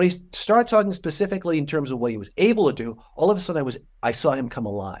 But when he started talking specifically in terms of what he was able to do, all of a sudden I saw him come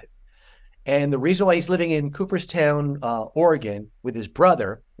alive. And the reason why he's living in Cooperstown, Oregon with his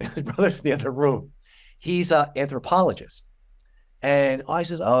brother's in the other room, he's an anthropologist. And I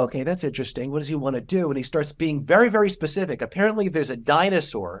says, oh, okay, that's interesting. What does he want to do? And he starts being very, very specific. Apparently there's a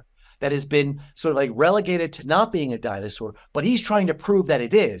dinosaur that has been sort of like relegated to not being a dinosaur, but he's trying to prove that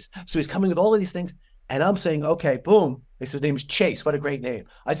it is. So he's coming with all of these things. And I'm saying, okay, boom. His name is Chase. What a great name.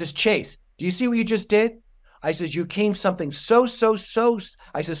 I says, Chase, do you see what you just did? I says, you came something so.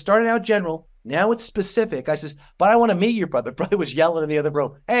 I says, started out general. Now it's specific. I says, but I want to meet your brother. Brother was yelling in the other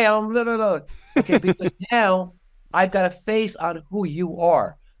room. Hey, no. Okay, because now I've got a face on who you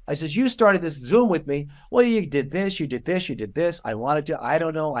are. I says, you started this Zoom with me. Well, you did this, you did this. I wanted to, I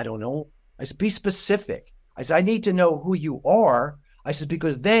don't know. I said, be specific. I said, I need to know who you are. I said,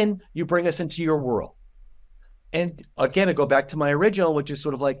 because then you bring us into your world. And again, I go back to my original, which is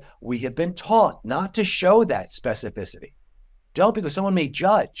sort of like, we have been taught not to show that specificity. Don't, because someone may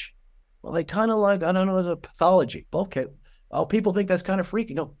judge. Well, they kind of like, I don't know, as a pathology. Okay. Oh, people think that's kind of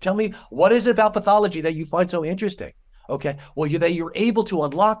freaky. No, tell me, what is it about pathology that you find so interesting? Okay. Well, you're able to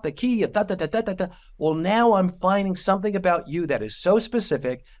unlock the key. Well, now I'm finding something about you that is so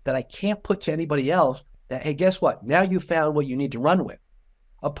specific that I can't put to anybody else that, hey, guess what? Now you found what you need to run with.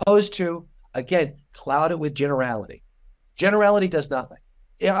 Opposed to, again, cloud it with generality. Generality does nothing.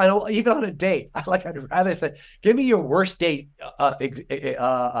 Yeah, I don't, even on a date, I'd rather say, give me your worst date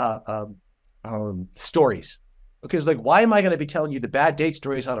stories. Okay, it's like, why am I going to be telling you the bad date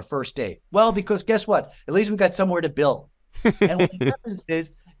stories on a first date? Well, because guess what? At least we got somewhere to build. And what happens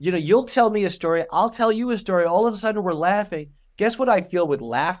is, you'll tell me a story, I'll tell you a story. All of a sudden, we're laughing. Guess what I feel with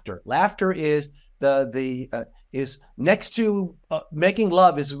laughter? Laughter is is next to making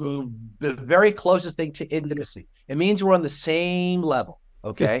love is the very closest thing to intimacy. It means we're on the same level.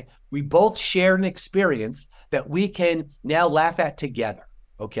 Okay. We both share an experience that we can now laugh at together.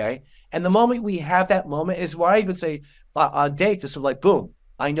 Okay. And the moment we have that moment is where I even say on dates, it's sort of like, boom,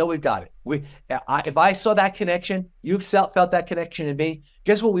 I know we've got it. If I saw that connection, you felt that connection in me,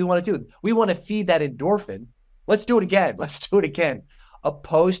 guess what we want to do? We want to feed that endorphin. Let's do it again. Let's do it again.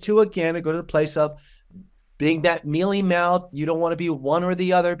 Opposed to, again, to go to the place of being that mealy mouth. You don't want to be one or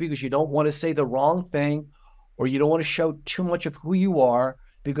the other because you don't want to say the wrong thing, or you don't want to show too much of who you are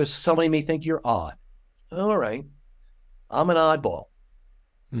because somebody may think you're odd. All right. I'm an oddball.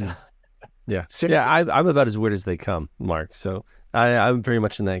 Yeah. Yeah. I'm about as weird as they come, Mark. So I'm very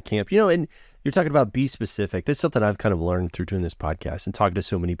much in that camp, and you're talking about be specific. That's something I've kind of learned through doing this podcast and talking to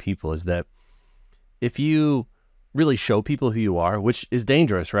so many people, is that if you really show people who you are, which is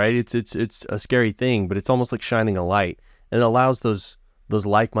dangerous, right? It's a scary thing, but it's almost like shining a light, and it allows those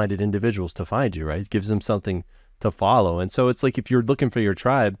like-minded individuals to find you, right? It gives them something to follow. And so it's like, if you're looking for your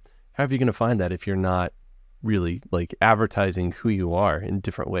tribe, how are you going to find that if you're not really like advertising who you are in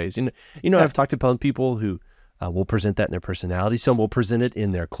different ways? I've talked to people who will present that in their personality. Some will present it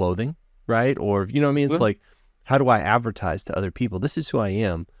in their clothing, right? Or, you know what I mean? It's like, how do I advertise to other people? This is who I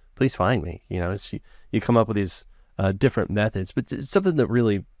am. Please find me. You come up with these different methods, but it's something that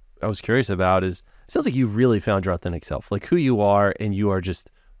really I was curious about is, it sounds like you've really found your authentic self, like who you are, and you are just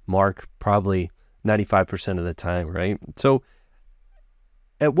Mark probably 95% of the time, right? So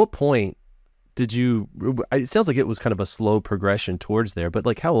at what point did you, it sounds like it was kind of a slow progression towards there, but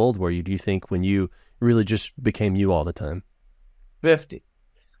like, how old were you, do you think, when you really just became you all the time? 50.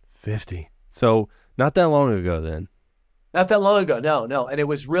 So not that long ago then. Not that long ago. No. And it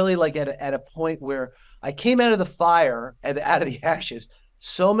was really like at a point where I came out of the fire and out of the ashes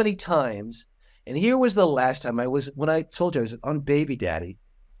so many times. And here was the last time when I told you I was on baby daddy,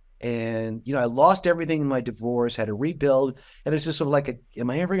 and, I lost everything in my divorce, had to rebuild. And it's just sort of like, am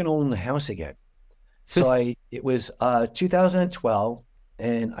I ever going to own the house again? So it was 2012,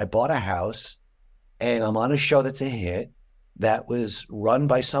 and I bought a house, and I'm on a show that's a hit that was run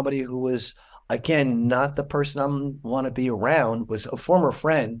by somebody who was, again, not the person I want to be around, was a former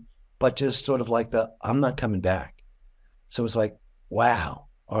friend, but just sort of like I'm not coming back. So it's like, wow.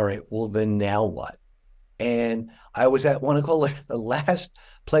 All right, well, then now what? And I was at the last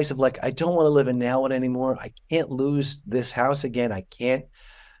place of like, I don't want to live in now one anymore. I can't lose this house again. I can't.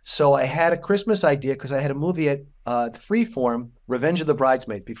 So I had a Christmas idea, because I had a movie at Freeform, Revenge of the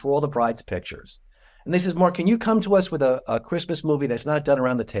Bridesmaids, Before All the Brides Pictures. And they says, Mark, can you come to us with a Christmas movie that's not done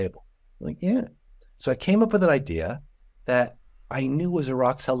around the table? I'm like, yeah. So I came up with an idea that I knew was a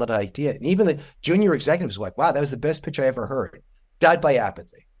rock solid idea. And even the junior executives were like, wow, that was the best pitch I ever heard. Died by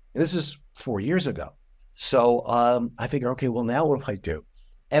apathy. And this is 4 years ago. So I figure, okay, well, now what do I do?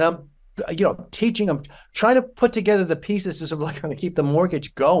 And I'm teaching, I'm trying to put together the pieces to sort of like kind of keep the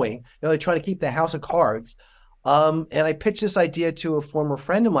mortgage going, trying to keep the house of cards. And I pitched this idea to a former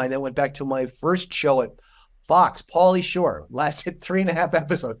friend of mine that went back to my first show at Fox, Pauly Shore, lasted 3.5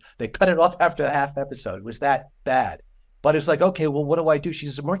 episodes. They cut it off after the half episode. It was that bad. But it's like, okay, well, what do I do? She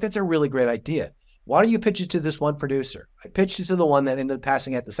says, Mark, that's a really great idea. Why don't you pitch it to this one producer? I pitched it to the one that ended up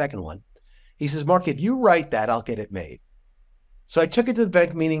passing at the second one. He says, Mark, if you write that, I'll get it made. So I took it to the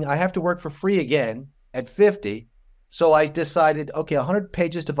bank, meaning I have to work for free again at 50. So I decided, okay, 100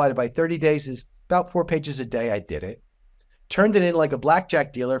 pages divided by 30 days is about 4 pages a day. I did it. Turned it in like a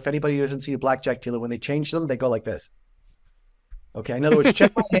blackjack dealer. If anybody doesn't see a blackjack dealer, when they change them, they go like this. Okay. In other words,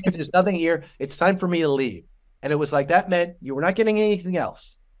 check my hands. There's nothing here. It's time for me to leave. And it was like, that meant you were not getting anything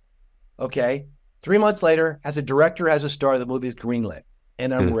else. Okay. 3 months later, as a director, as a star, the movie is greenlit,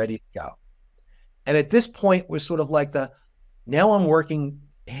 and I'm ready to go. And at this point, we're sort of like now I'm working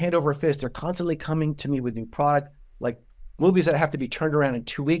hand over fist. They're constantly coming to me with new product, like movies that have to be turned around in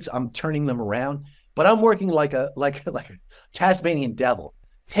 2 weeks. I'm turning them around, but I'm working like a Tasmanian devil,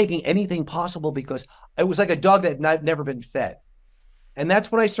 taking anything possible, because it was like a dog that had never been fed. And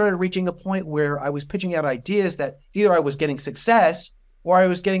that's when I started reaching a point where I was pitching out ideas that either I was getting success or I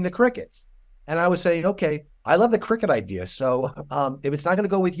was getting the crickets. And I was saying, okay, I love the cricket idea. So if it's not going to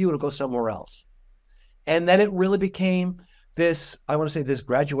go with you, it'll go somewhere else. And then it really became this, I want to say, this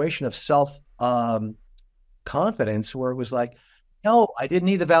graduation of self confidence, where it was like, no, I didn't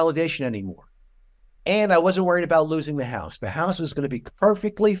need the validation anymore. And I wasn't worried about losing the house. The house was going to be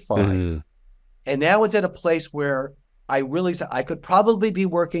perfectly fine. And now it's at a place where I realized I could probably be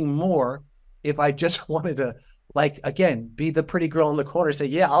working more if I just wanted to, like, again, be the pretty girl in the corner, say,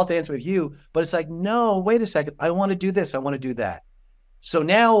 yeah, I'll dance with you. But it's like, no, wait a second. I want to do this. I want to do that. So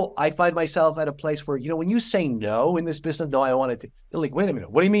now I find myself at a place where, when you say no in this business, no, I want to, they're like, wait a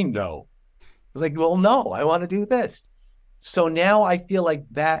minute, what do you mean no? It's like, well, no, I want to do this. So now I feel like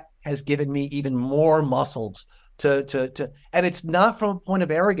that has given me even more muscles and it's not from a point of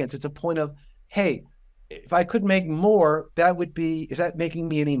arrogance. It's a point of, hey, if I could make more, is that making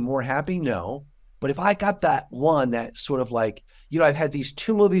me any more happy? No. But if I got that one, that sort of like, I've had these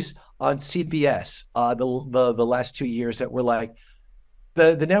two movies on CBS, the last 2 years that were like,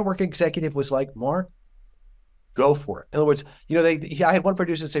 the network executive was like, Mark, go for it. In other words, I had one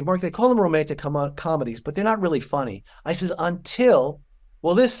producer say, Mark, they call them romantic comedies, but they're not really funny. I says, this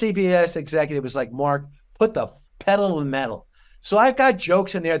CBS executive was like, Mark, put the pedal to the metal. So I've got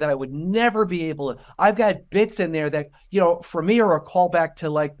jokes in there that I would never be able to. I've got bits in there that, for me are a callback to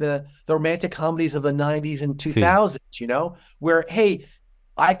like the romantic comedies of the 90s and 2000s, where, hey,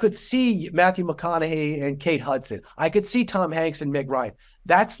 I could see Matthew McConaughey and Kate Hudson. I could see Tom Hanks and Meg Ryan.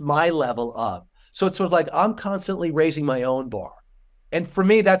 That's my level up. So it's sort of like I'm constantly raising my own bar. And for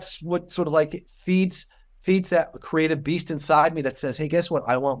me, that's what sort of like feeds that creative beast inside me that says, hey, guess what?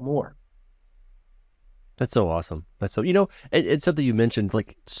 I want more. That's so awesome. That's so, it's something you mentioned,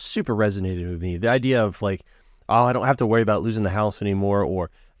 like super resonated with me. The idea of like, oh, I don't have to worry about losing the house anymore, or,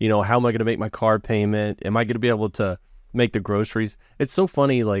 how am I going to make my car payment? Am I going to be able to make the groceries? It's so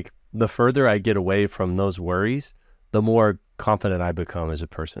funny. Like the further I get away from those worries, the more confident I become as a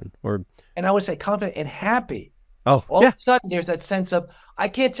person. And I would say confident and happy. Oh, all of a sudden there's that sense of, I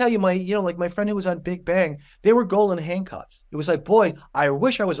can't tell you like my friend who was on Big Bang, they were golden handcuffs. It was like, boy, I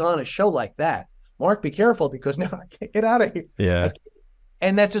wish I was on a show like that. Mark, be careful because now I can't get out of here. Yeah.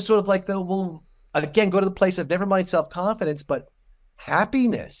 And that's just sort of like again, go to the place of never mind self-confidence, but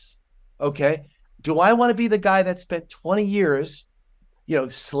happiness. Okay. Do I want to be the guy that spent 20 years,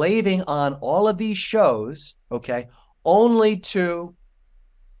 slaving on all of these shows, okay, only to,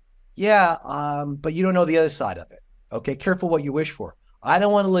 but you don't know the other side of it. Okay. Careful what you wish for. I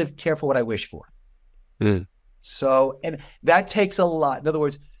don't want to live careful what I wish for. So, and that takes a lot. In other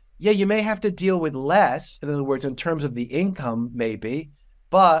words, you may have to deal with less, in other words, in terms of the income, maybe,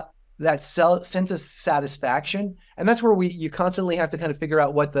 but that sense of satisfaction, and that's where you constantly have to kind of figure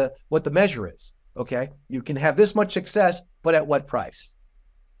out what the measure is. Okay, you can have this much success, but at what price?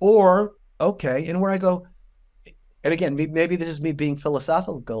 Or and where I go, and again, maybe this is me being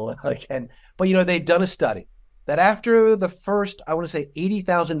philosophical again, but they've done a study that after the first, I want to say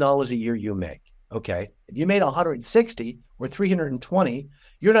 $80,000 a year you make. Okay, if you made 160 or 320,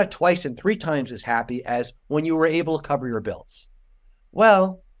 you're not twice and three times as happy as when you were able to cover your bills.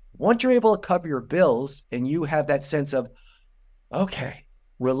 Well, once you're able to cover your bills and you have that sense of, okay,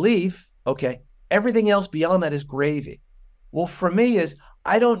 relief, okay, everything else beyond that is gravy. Well, for me is,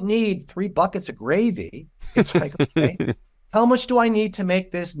 I don't need 3 buckets of gravy. It's like, okay, how much do I need to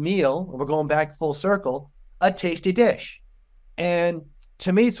make this meal? We're going back full circle, a tasty dish. And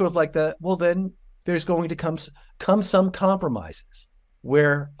to me, it's sort of like then there's going to come some compromises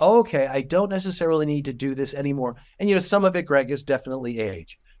where, okay, I don't necessarily need to do this anymore. And, some of it, Greg, is definitely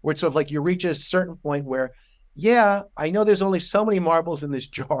age, where it's sort of like you reach a certain point where, I know there's only so many marbles in this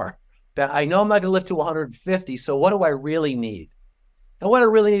jar that I know I'm not going to live to 150. So what do I really need? And what I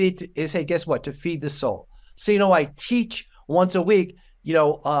really need is, hey, guess what? To feed the soul. So, I teach once a week,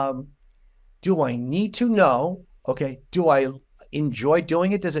 do I need to know? Okay. Do I enjoy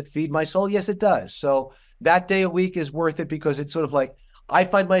doing it? Does it feed my soul? Yes, it does. So that day a week is worth it because it's sort of like, I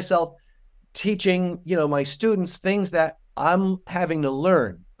find myself teaching, my students things that I'm having to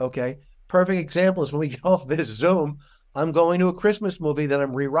learn. Okay. Perfect example is when we get off this Zoom, I'm going to a Christmas movie that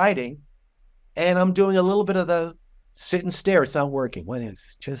I'm rewriting and I'm doing a little bit of the sit and stare. It's not working. When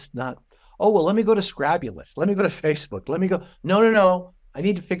it's just not, let me go to Scrabulous. Let me go to Facebook. Let me go. No. I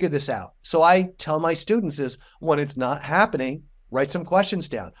need to figure this out. So I tell my students is when it's not happening, write some questions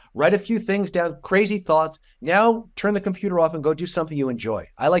down, write a few things down, crazy thoughts. Now turn the computer off and go do something you enjoy.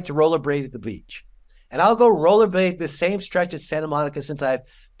 I like to rollerblade at the beach. And I'll go rollerblade the same stretch at Santa Monica since I've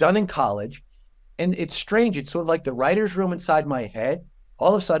done in college. And it's strange. It's sort of like the writer's room inside my head.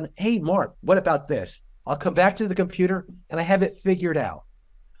 All of a sudden, hey, Mark, what about this? I'll come back to the computer and I have it figured out.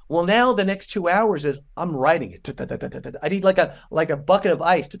 Well, now the next 2 hours is I'm writing it. I need like a bucket of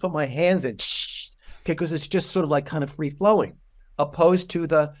ice to put my hands in. Okay, because it's just sort of like kind of free flowing. Opposed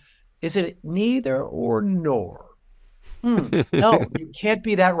to is it neither or nor? No, you can't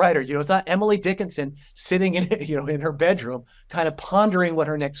be that writer. It's not Emily Dickinson sitting in her bedroom, kind of pondering what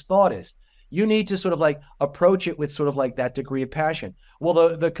her next thought is. You need to sort of like approach it with sort of like that degree of passion.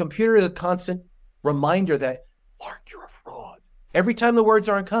 Well, the computer is a constant reminder that, Mark, you're a fraud. Every time the words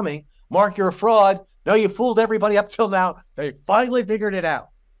aren't coming, Mark, you're a fraud. No, you fooled everybody up till now. They finally figured it out.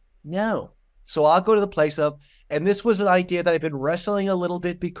 No. So I'll go to the place of, and this was an idea that I've been wrestling a little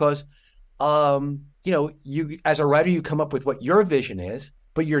bit because, you as a writer, you come up with what your vision is,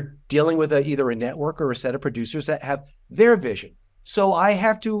 but you're dealing with either a network or a set of producers that have their vision. So I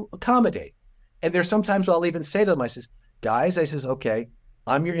have to accommodate. And there's sometimes I'll even say to them, I says, guys, I says, okay,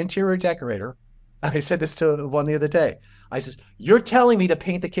 I'm your interior decorator. I said this to one the other day. I says, you're telling me to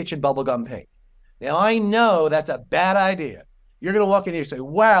paint the kitchen bubblegum pink. Now I know that's a bad idea. You're going to walk in here and say,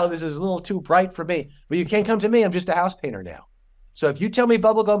 wow, this is a little too bright for me, but you can't come to me. I'm just a house painter now. So if you tell me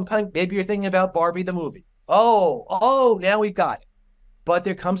bubblegum pink, maybe you're thinking about Barbie the movie. Oh, now we've got it. But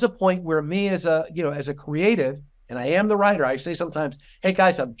there comes a point where me as a creative, and I am the writer, I say sometimes, hey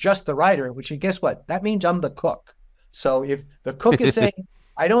guys, I'm just the writer, which guess what? That means I'm the cook. So if the cook is saying,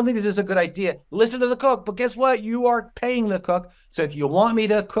 I don't think this is a good idea, listen to the cook, but guess what? You are paying the cook. So if you want me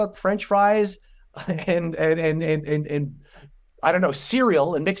to cook French fries and I don't know,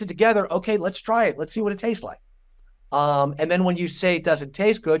 cereal and mix it together, okay, let's try it. Let's see what it tastes like. And then when you say it doesn't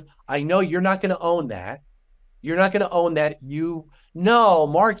taste good, I know you're not going to own that. You're not going to own that. No,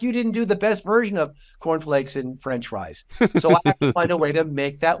 Mark, you didn't do the best version of cornflakes and French fries. So I have to find a way to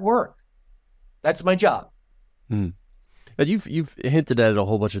make that work. That's my job. And you've hinted at it a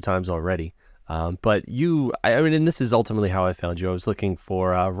whole bunch of times already. But and this is ultimately how I found you. I was looking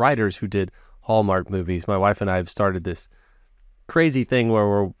for writers who did Hallmark movies. My wife and I have started this crazy thing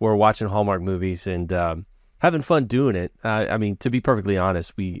where we're watching Hallmark movies and having fun doing it. I mean, to be perfectly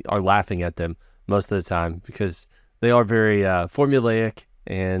honest, we are laughing at them most of the time because they are very formulaic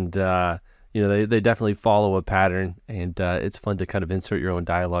and they definitely follow a pattern, and it's fun to kind of insert your own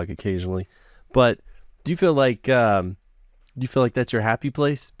dialogue occasionally. But do you feel like that's your happy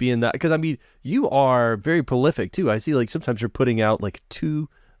place, being that? Because I mean, you are very prolific too. I see like sometimes you're putting out like 2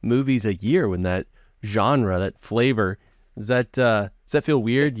 movies a year. When that genre, that flavor, does that feel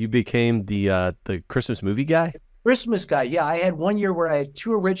weird? You became the Christmas movie guy. Christmas guy, yeah. I had one year where I had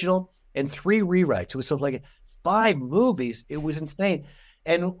 2 original and 3 rewrites. It was sort of like 5 movies. It was insane.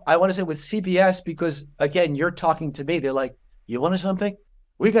 And I want to say with CBS, because again, you're talking to me. They're like, you want something?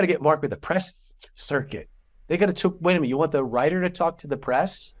 We got to get Mark with the press circuit. They got to wait a minute. You want the writer to talk to the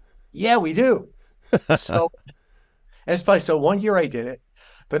press? Yeah, we do. So and it's funny. So one year I did it.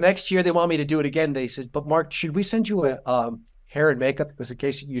 The next year they want me to do it again. They said, but Mark, should we send you a hair and makeup? Because in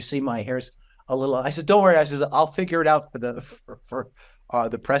case you see my hair's a little, I said, don't worry. I said, I'll figure it out for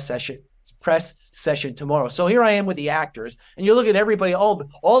the press session tomorrow. So here I am with the actors, and you look at everybody, all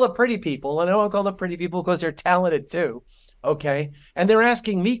the pretty people, and I don't call them pretty people because they're talented too. Okay. And they're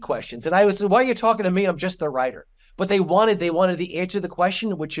asking me questions. And I was, why are you talking to me? I'm just the writer. But they wanted the answer to the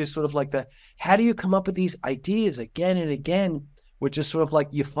question, which is sort of like how do you come up with these ideas again and again, which is sort of like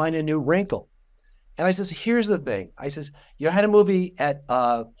you find a new wrinkle. And I says, here's the thing. I says, you had a movie at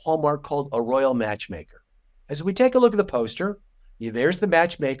Hallmark called A Royal Matchmaker. I said, we take a look at the poster. There's the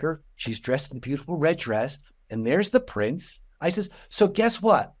matchmaker. She's dressed in a beautiful red dress. And there's the prince. I says, so guess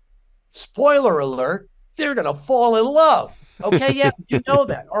what? Spoiler alert, they're going to fall in love. Okay, yeah, you know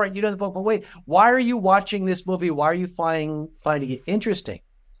that. All right, you know, but wait, why are you watching this movie? Why are you finding it interesting?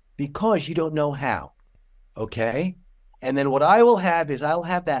 Because you don't know how. Okay? And then what I will have is I'll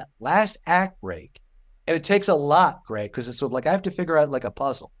have that last act break. And it takes a lot, Greg, because it's sort of like I have to figure out like a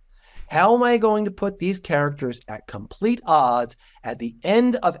puzzle. How am I going to put these characters at complete odds at the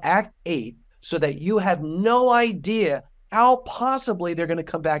end of Act 8 so that you have no idea how possibly they're going to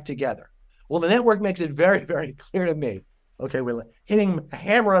come back together? Well, the network makes it very, very clear to me. Okay, we're hitting a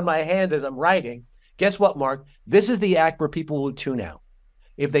hammer on my hand as I'm writing. Guess what, Mark? This is the act where people will tune out.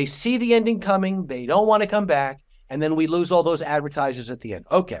 If they see the ending coming, they don't want to come back, and then we lose all those advertisers at the end.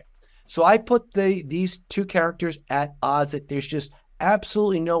 Okay, so I put these 2 characters at odds that there's just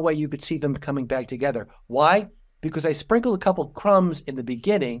absolutely no way you could see them coming back together. Why? Because I sprinkled a couple crumbs in the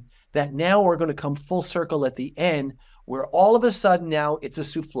beginning that now are going to come full circle at the end, where all of a sudden now it's a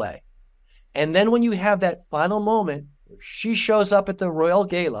souffle. And then when you have that final moment, she shows up at the Royal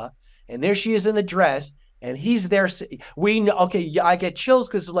Gala, and there she is in the dress, and he's there. We know, okay, yeah, I get chills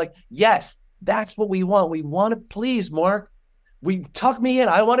because like, yes, that's what we want. We want to please, Mark. Tuck me in.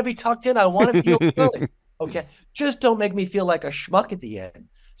 I want to be tucked in. I want to feel good. Okay, just don't make me feel like a schmuck at the end.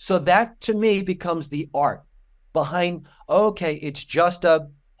 So that to me becomes the art behind, okay, it's just a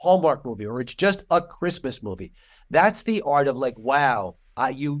Hallmark movie or it's just a Christmas movie. That's the art of like, wow,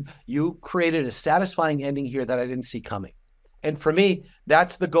 you created a satisfying ending here that I didn't see coming. And for me,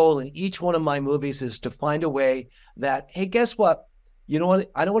 that's the goal in each one of my movies, is to find a way that, hey, guess what? You know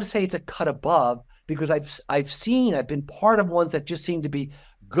what? I don't want to say it's a cut above, because I've been part of ones that just seem to be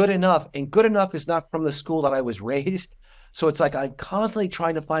good enough, and good enough is not from the school that I was raised. So it's like I'm constantly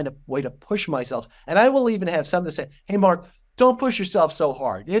trying to find a way to push myself. And I will even have some that say, hey, Mark, don't push yourself so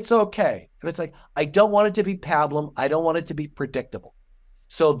hard. It's okay. And it's like, I don't want it to be pablum. I don't want it to be predictable.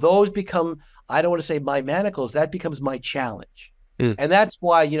 So those become, I don't want to say my manacles, that becomes my challenge. Mm. And that's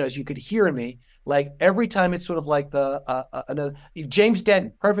why, as you could hear in me, like every time it's sort of like another James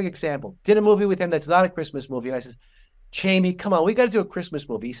Denton, perfect example, did a movie with him that's not a Christmas movie. And I says, Jamie, come on, we got to do a Christmas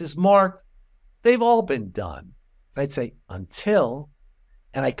movie. He says, Mark, they've all been done. And I'd say, until,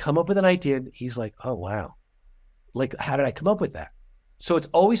 and I come up with an idea. And he's like, oh, wow. Like, how did I come up with that? So it's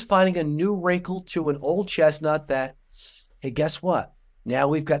always finding a new wrinkle to an old chestnut that, hey, guess what? Now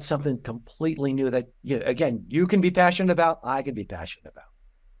we've got something completely new that, again, you can be passionate about, I can be passionate about.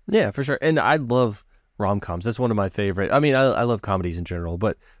 Yeah, for sure. And I love rom-coms. That's one of my favorite. I mean, I love comedies in general,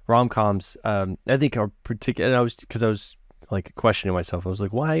 but rom-coms, I think are particular. And because I was like questioning myself. I was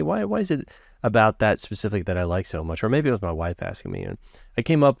like, why is it about that specific that I like so much? Or maybe it was my wife asking me. And I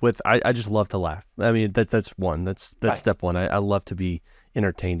came up with, I just love to laugh. I mean, that's one. That's right. Step one. I love to be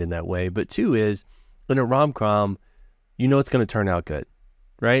entertained in that way. But two is, in a rom-com, it's going to turn out good.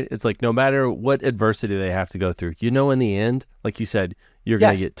 Right? It's like no matter what adversity they have to go through, in the end, like you said, you're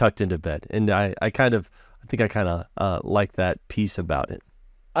going to get tucked into bed. And I think I kind of like that piece about it.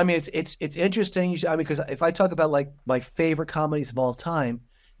 I mean, it's interesting. I mean, because if I talk about like my favorite comedies of all time,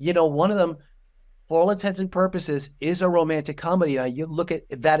 one of them, for all intents and purposes, is a romantic comedy. Now you look at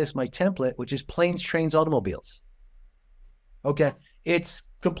that as my template, which is Planes, Trains, Automobiles. Okay. It's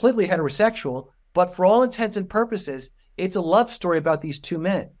completely heterosexual, but for all intents and purposes, it's a love story about these two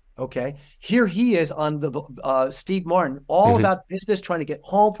men. Okay. Here he is on the Steve Martin, all about business, trying to get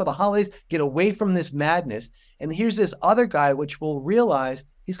home for the holidays, get away from this madness. And here's this other guy, which will realize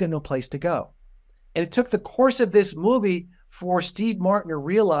he's got no place to go. And it took the course of this movie for Steve Martin to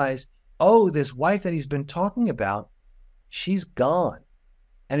realize, oh, this wife that he's been talking about, she's gone.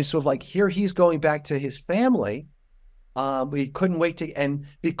 And it's sort of like, here he's going back to his family. He couldn't wait to, and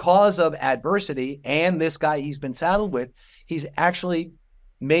because of adversity and this guy he's been saddled with, he's actually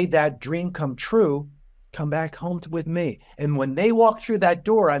made that dream come true, come back home with me. And when they walk through that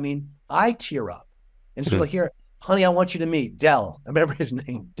door, I mean, I tear up. And so like, here, honey, I want you to meet Dell. I remember his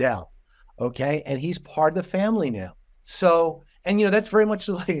name, Dell. Okay. And he's part of the family now. So, and that's very much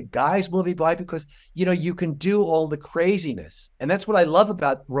like a guy's movie, by because, you can do all the craziness. And that's what I love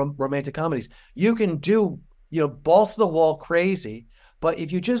about romantic comedies. You can do, balls to the wall crazy, but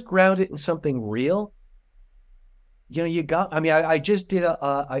if you just ground it in something real, you got, I mean, I just did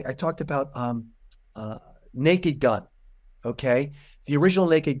I talked about Naked Gun. Okay. The original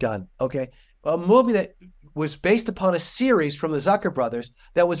Naked Gun. Okay. A movie that was based upon a series from the Zucker brothers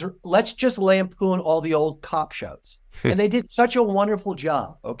that was, let's just lampoon all the old cop shows. And they did such a wonderful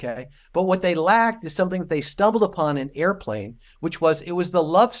job. Okay. But what they lacked is something that they stumbled upon in Airplane, which was, it was the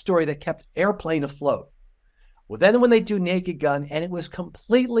love story that kept Airplane afloat. Well, then when they do Naked Gun, and it was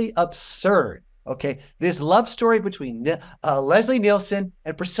completely absurd. Okay. This love story between Leslie Nielsen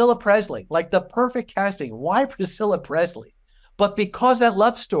and Priscilla Presley, like the perfect casting. Why Priscilla Presley? But because that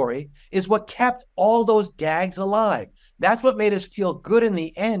love story is what kept all those gags alive. That's what made us feel good in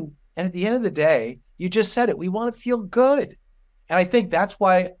the end. And at the end of the day, you just said it, we want to feel good. And I think that's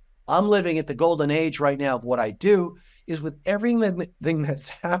why I'm living at the golden age right now of what I do, is with everything that's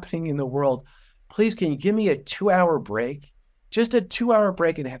happening in the world. Please, can you give me a 2-hour break? Just a 2-hour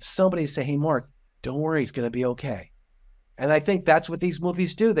break, and have somebody say, hey, Mark, don't worry, it's going to be okay. And I think that's what these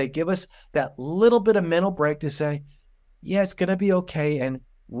movies do. They give us that little bit of mental break to say, yeah, it's going to be okay. And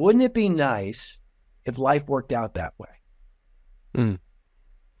wouldn't it be nice if life worked out that way? Mm.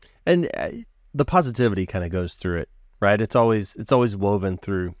 And the positivity kind of goes through it, right? It's always woven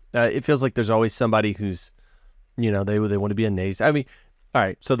through. It feels like there's always somebody who's, they want to be a naysay. I mean, all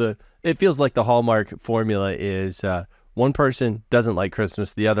right. So it feels like the Hallmark formula is one person doesn't like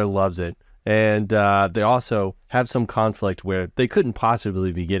Christmas, the other loves it. And they also have some conflict where they couldn't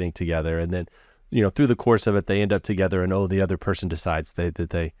possibly be getting together. And then, through the course of it, they end up together, and the other person decides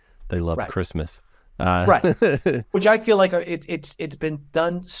that they love Christmas. Right. Which I feel like it's been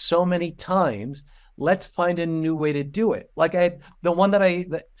done so many times. Let's find a new way to do it. Like the one that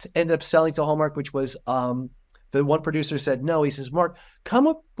ended up selling to Hallmark, which was the one producer said no. He says, Mark, come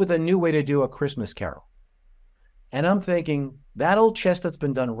up with a new way to do A Christmas Carol. And I'm thinking, that old chestnut's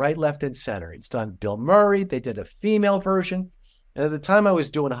been done right, left, and center. It's done Bill Murray. They did a female version. And at the time I was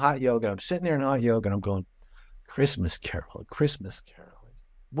doing hot yoga, I'm sitting there in hot yoga, and I'm going, Christmas Carol, Christmas Carol.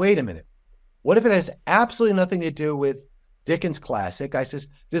 Wait a minute. What if it has absolutely nothing to do with Dickens' classic? I says,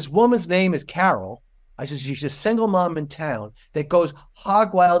 this woman's name is Carol, I said, she's a single mom in town that goes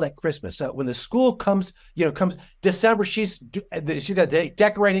hog wild at Christmas. So when the school comes, comes December, she's got the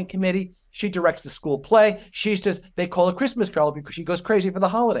decorating committee. She directs the school play. They call a Christmas Carol because she goes crazy for the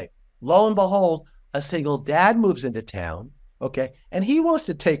holiday. Lo and behold, a single dad moves into town, okay, and he wants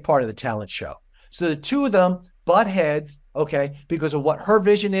to take part of the talent show. So the two of them butt heads, okay, because of what her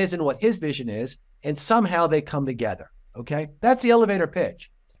vision is and what his vision is, and somehow they come together, okay? That's the elevator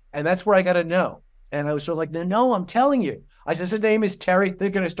pitch. And that's where I got to know. And I was sort of like, no, I'm telling you. I said, his name is Terry. They're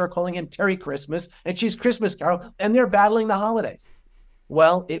going to start calling him Terry Christmas, and she's Christmas Carol, and they're battling the holidays.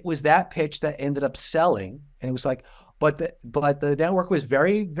 Well, it was that pitch that ended up selling. And it was like, but the network was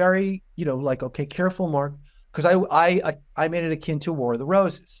very, very, like, okay, careful, Mark, because I made it akin to War of the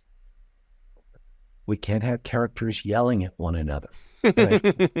Roses. We can't have characters yelling at one another.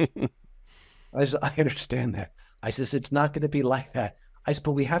 I understand that. I says, it's not going to be like that. I said,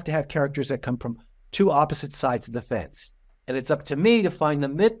 but we have to have characters that come from two opposite sides of the fence. And it's up to me to find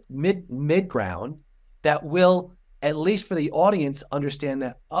the mid ground that will, at least for the audience, understand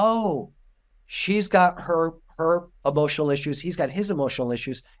that, oh, she's got her emotional issues, he's got his emotional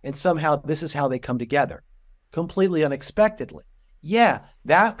issues, and somehow this is how they come together, completely unexpectedly. Yeah,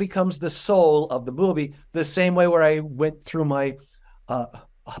 that becomes the soul of the movie, the same way where I went through my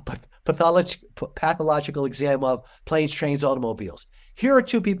pathological exam of planes, trains, automobiles. Here are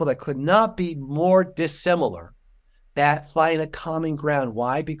two people that could not be more dissimilar that find a common ground.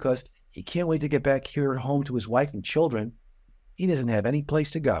 Why? Because he can't wait to get back here home to his wife and children. He doesn't have any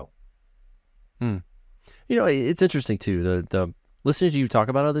place to go. It's interesting too. The listening to you talk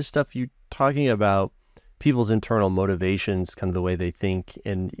about other stuff, you talking about people's internal motivations, kind of the way they think,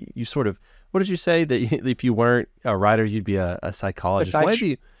 and you sort of, what did you say that if you weren't a writer, you'd be a psychologist?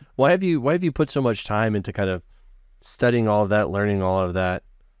 Why have you put so much time into kind of studying all of that, learning all of that?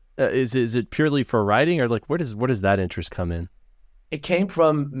 Is it purely for writing, or like where does that interest come in? It came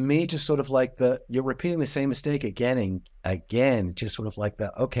from me just sort of like you're repeating the same mistake again and again, just sort of like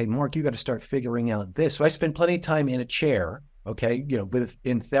okay, Mark, you got to start figuring out this. So I spent plenty of time in a chair, okay,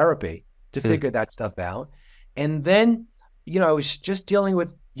 in therapy to figure that stuff out. And then, I was just dealing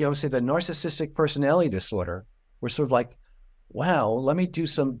with, say the narcissistic personality disorder. We're sort of like, wow, let me do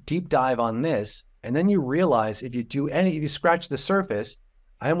some deep dive on this. And then you realize if you scratch the surface,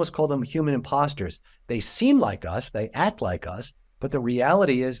 I almost call them human imposters. They seem like us, they act like us, but the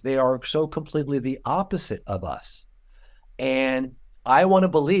reality is they are so completely the opposite of us. And I want to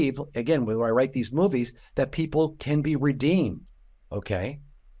believe, again, when I write these movies, that people can be redeemed, okay?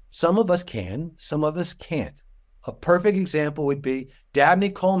 Some of us can, some of us can't. A perfect example would be Dabney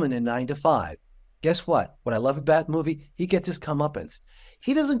Coleman in 9 to 5. Guess what? What I love about the movie, he gets his comeuppance.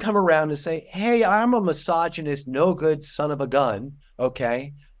 He doesn't come around and say, hey, I'm a misogynist, no good son of a gun,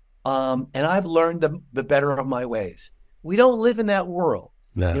 okay? And I've learned the better of my ways. We don't live in that world.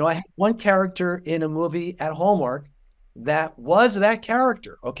 No. I had one character in a movie at Hallmark that was that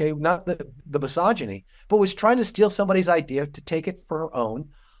character, okay? Not the misogyny, but was trying to steal somebody's idea to take it for her own,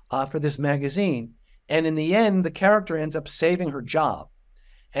 for this magazine. And in the end, the character ends up saving her job.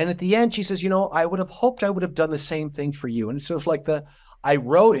 And at the end, she says, I would have hoped I would have done the same thing for you. And it's sort of like I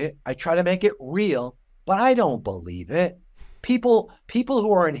wrote it, I try to make it real, but I don't believe it. People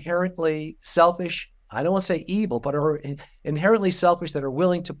who are inherently selfish, I don't want to say evil, but are inherently selfish, that are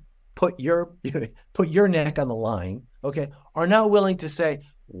willing to put your neck on the line, okay, are now willing to say,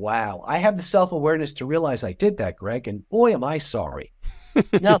 wow, I have the self-awareness to realize I did that, Greg, and boy, am I sorry.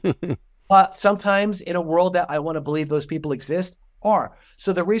 No, but sometimes in a world that I want to believe those people exist are.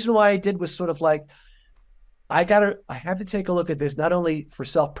 So the reason why I did was sort of like, I have to take a look at this, not only for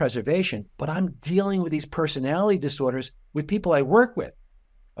self-preservation, but I'm dealing with these personality disorders with people I work with,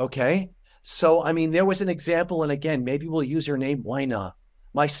 okay? So, there was an example, and again, maybe we'll use her name, why not?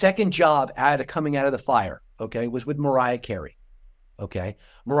 My second job coming out of the fire, okay, was with Mariah Carey, okay?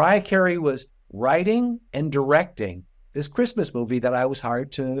 Mariah Carey was writing and directing this Christmas movie that I was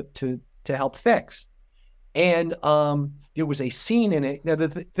hired to help fix. And there was a scene in it. Now, the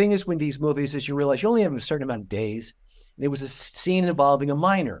thing is, when these movies, is you realize you only have a certain amount of days. There was a scene involving a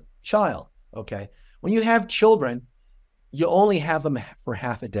minor child, okay? When you have children, you only have them for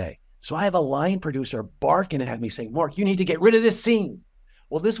half a day. So I have a line producer barking at me saying, Mark, you need to get rid of this scene.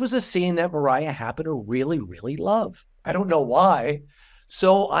 Well, this was a scene that Mariah happened to really, really love. I don't know why.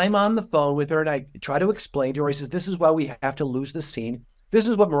 So I'm on the phone with her and I try to explain to her. I says, this is why we have to lose the scene. This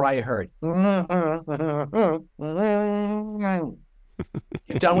is what Mariah heard. You're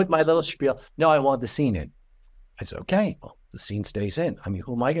done with my little spiel. No, I want the scene in. I said, okay, well, the scene stays in.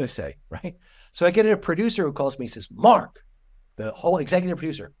 Who am I going to say, right? So I get a producer who calls me and says, Mark, the whole executive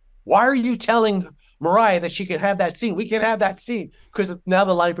producer, why are you telling Mariah that she could have that scene. We can have that scene because now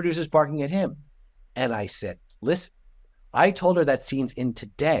the line producer's barking at him. And I said, listen, I told her that scene's in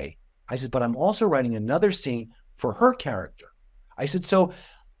today. I said, but I'm also writing another scene for her character. I said, so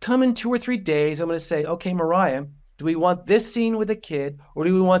come in 2 or 3 days. I'm going to say, okay, Mariah, do we want this scene with a kid or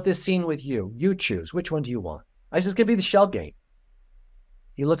do we want this scene with you? You choose. Which one do you want? I said, it's going to be the shell game.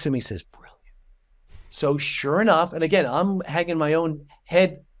 He looks at me and says, brilliant. So sure enough, and again, I'm hanging my own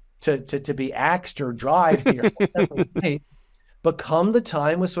head to be axed or drive here. But come the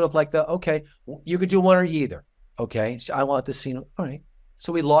time was sort of like okay, you could do one or either. Okay, so I want the scene. All right.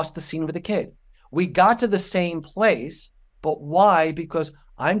 So we lost the scene with the kid. We got to the same place, but why? Because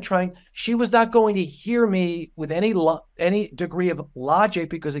she was not going to hear me with any degree of logic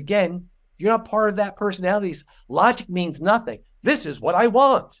because again, you're not part of that personality's logic means nothing. This is what I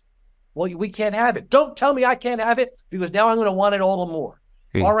want. Well, we can't have it. Don't tell me I can't have it because now I'm going to want it all the more.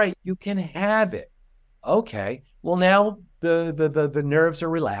 All right, you can have it. Okay. Well, now the nerves are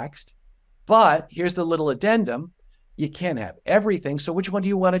relaxed, but here's the little addendum. You can't have everything. So which one do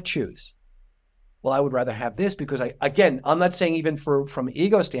you want to choose? Well, I would rather have this because I'm not saying even from an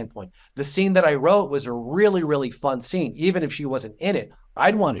ego standpoint, the scene that I wrote was a really, really fun scene. Even if she wasn't in it,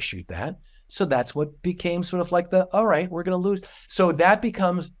 I'd want to shoot that. So that's what became sort of like all right, we're going to lose. So that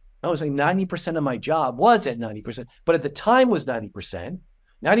becomes, I was like 90% of my job was at 90%, but at the time was 90%.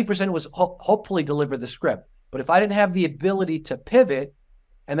 90% was hopefully deliver the script. But if I didn't have the ability to pivot,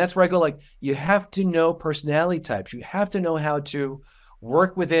 and that's where I go like, you have to know personality types. You have to know how to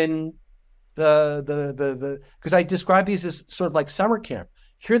work within because I describe these as sort of like summer camp.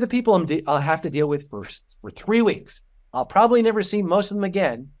 Here are the people I'll have to deal with for 3 weeks. I'll probably never see most of them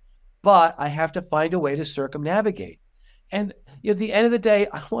again, but I have to find a way to circumnavigate. And at the end of the day,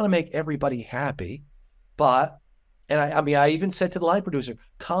 I want to make everybody happy, but I even said to the line producer,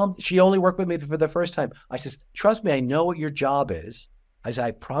 she only worked with me for the first time. I says, trust me, I know what your job is. I said,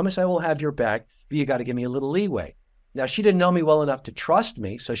 I promise I will have your back, but you got to give me a little leeway. Now, she didn't know me well enough to trust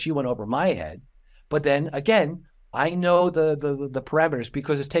me, so she went over my head. But then again, I know the parameters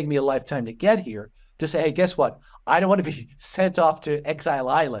because it's taken me a lifetime to get here to say, hey, guess what? I don't want to be sent off to Exile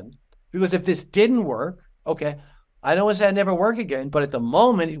Island because if this didn't work, okay, I don't want to say I never work again, but at the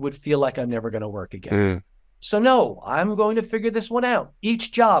moment, it would feel like I'm never going to work again. So no, I'm going to figure this one out.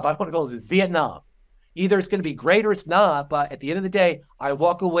 Each job, I want to call this Vietnam. Either it's going to be great or it's not, but at the end of the day, I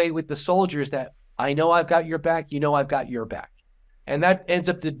walk away with the soldiers that I know I've got your back, you know I've got your back. And that ends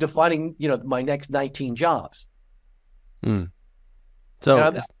up defining, my next 19 jobs. So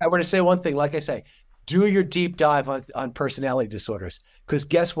I want to say one thing, like I say, do your deep dive on personality disorders, because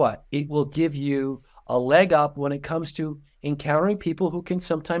guess what? It will give you a leg up when it comes to encountering people who can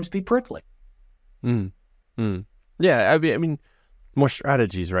sometimes be prickly. Yeah, I mean, more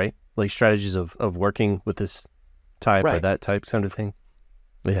strategies, right? Like strategies of working with this type or that type kind of thing.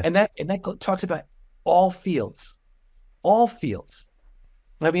 Yeah, and that talks about all fields.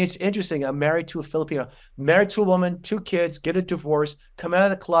 I mean, it's interesting. I'm married to a Filipino, married to a woman, 2 kids, get a divorce, come out of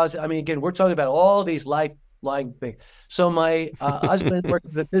the closet. I mean, again, we're talking about all these lifeline things. So my husband worked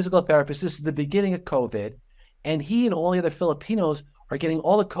with a physical therapist. This is the beginning of COVID, and he and all the other Filipinos are getting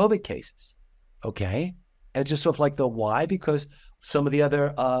all the COVID cases. Okay. And it's just sort of like the why, because some of the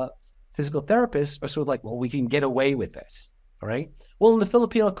other physical therapists are sort of like, well, we can get away with this. All right. Well, in the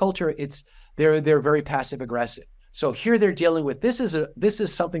Filipino culture, they're very passive aggressive. So here they're dealing with this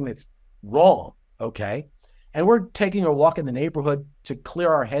is something that's wrong. Okay. And we're taking a walk in the neighborhood to clear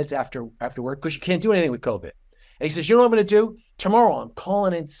our heads after work because you can't do anything with COVID. And he says, you know what I'm going to do? Tomorrow I'm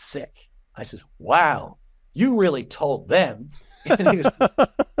calling in sick. I says, wow, you really told them. And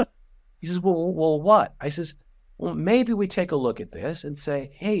he says, well, what? I says, well, maybe we take a look at this and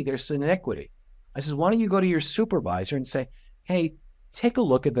say, hey, there's an inequity. I says, why don't you go to your supervisor and say, hey, take a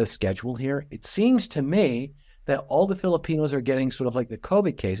look at the schedule here. It seems to me that all the Filipinos are getting sort of like the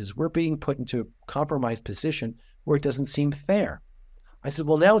COVID cases. We're being put into a compromised position where it doesn't seem fair. I said,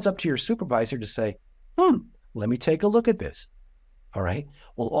 well, now it's up to your supervisor to say, let me take a look at this. All right.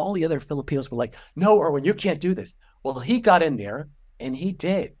 Well, all the other Filipinos were like, no, Erwin, you can't do this. Well, he got in there and he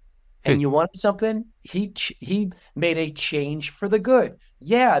did. And you want something? He made a change for the good.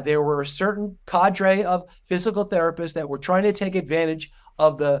 Yeah, there were a certain cadre of physical therapists that were trying to take advantage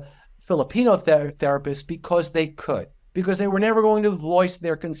of the Filipino therapists because they could, because they were never going to voice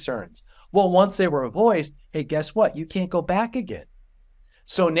their concerns. Well, once they were voiced, hey, guess what? You can't go back again.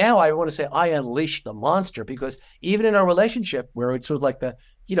 So now I want to say I unleashed the monster, because even in our relationship where it's sort of like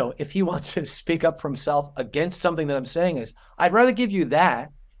if he wants to speak up for himself against something that I'm saying is, I'd rather give you that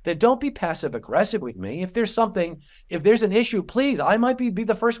don't be passive aggressive with me. If there's an issue, please, I might be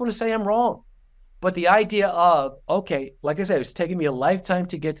the first one to say I'm wrong. But the idea of, okay, like I said, it's taken me a lifetime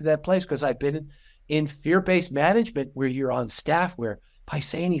to get to that place because I've been in fear-based management where you're on staff where if I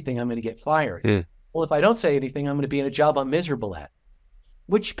say anything, I'm going to get fired. Mm. Well, if I don't say anything, I'm going to be in a job I'm miserable at.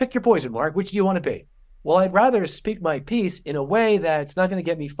 Which, pick your poison, Mark. Which do you want to be? Well, I'd rather speak my piece in a way that's not going to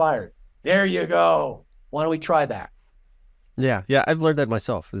get me fired. There you go. Why don't we try that? Yeah, yeah, I've learned that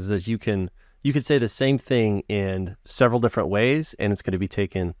myself, is that you can say the same thing in several different ways, and it's going to be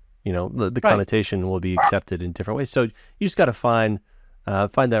taken, the Right. connotation will be accepted in different ways. So you just got to find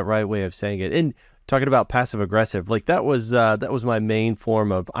that right way of saying it. And talking about passive aggressive, like that was my main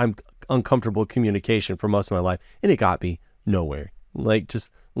form of I'm uncomfortable communication for most of my life, and it got me nowhere. Like just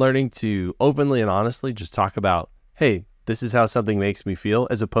learning to openly and honestly just talk about, hey, this is how something makes me feel,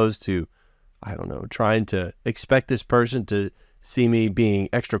 as opposed to, I don't know, trying to expect this person to see me being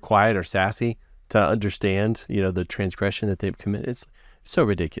extra quiet or sassy to understand, the transgression that they've committed. It's so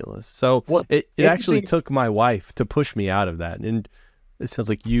ridiculous. So Well, it actually took my wife to push me out of that. And it sounds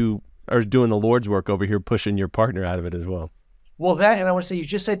like you are doing the Lord's work over here, pushing your partner out of it as well. well, that, and I want to say, you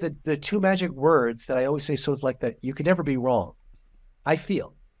just said the two magic words that I always say, sort of like that, you can never be wrong. I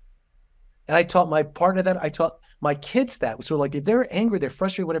feel. And I taught my partner that. I taught my kids that. So like if they're angry, they're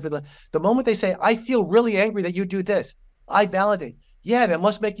frustrated, whatever, the moment they say, I feel really angry that you do this, I validate. Yeah, that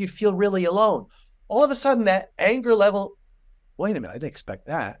must make you feel really alone. All of a sudden that anger level, wait a minute, I didn't expect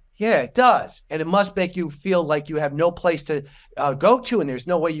that. Yeah, it does. And it must make you feel like you have no place to go to and there's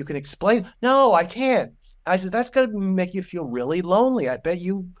no way you can explain. No, I can't. I said, that's going to make you feel really lonely. I bet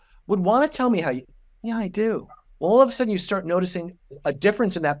you would want to tell me how you, yeah, I do. Well, all of a sudden you start noticing a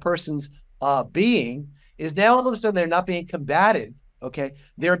difference in that person's being is now all of a sudden they're not being combated. Okay.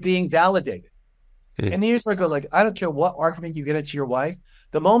 They're being validated. And here's where I go, like, I don't care what argument you get into your wife.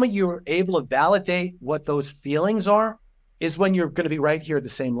 The moment you're able to validate what those feelings are is when you're going to be right here at the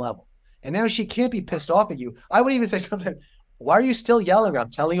same level. And now she can't be pissed off at you. I would even say something, why are you still yelling? I'm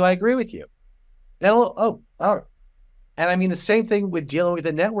telling you, I agree with you. Then, all right. And I mean, the same thing with dealing with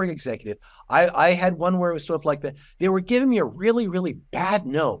a network executive. I had one where it was sort of like that. They were giving me a really, really bad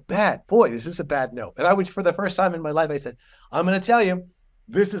no. Bad. Boy, this is a bad no. And I was, for the first time in my life, I said, I'm going to tell you,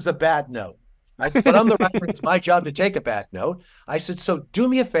 this is a bad no. But I'm the rapper. It's my job to take a bad note. I said, so do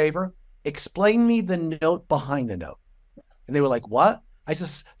me a favor. Explain me the note behind the note. And they were like, what? I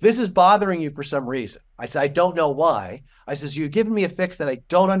says, this is bothering you for some reason. I said, I don't know why. I says, you've given me a fix that I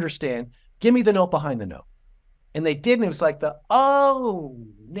don't understand. Give me the note behind the note. And they did. And it was like oh,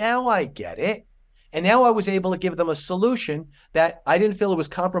 now I get it. And now I was able to give them a solution that I didn't feel it was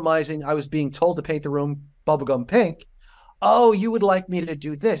compromising. I was being told to paint the room bubblegum pink. Oh, you would like me to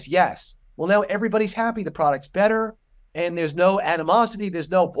do this? Yes. Well, now everybody's happy. The product's better. And there's no animosity.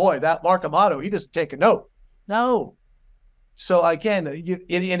 There's no, boy, that Mark Amato, he doesn't take a note. No. So again,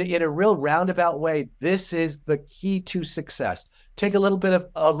 in a real roundabout way, this is the key to success. Take a little bit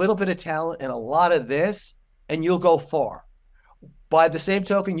of talent and a lot of this, and you'll go far. By the same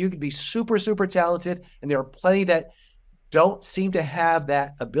token, you can be super, super talented, and there are plenty that don't seem to have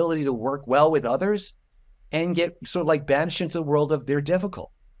that ability to work well with others and get sort of like banished into the world of they're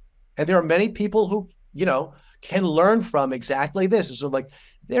difficult. And there are many people who, can learn from exactly this. It's sort of like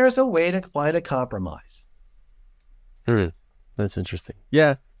there's a way to find a compromise. That's interesting.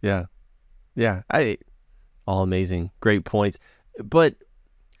 Yeah. All amazing, great points. But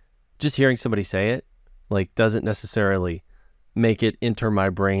just hearing somebody say it, like, doesn't necessarily make it enter my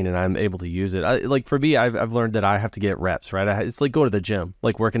brain and I'm able to use it. Like for me, I've learned that I have to get reps, right? It's like go to the gym,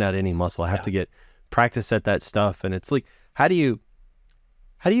 like working out any muscle. I have to get practice at that stuff. And it's like, how do you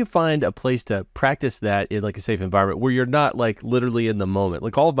find a place to practice that in like a safe environment where you're not like literally in the moment?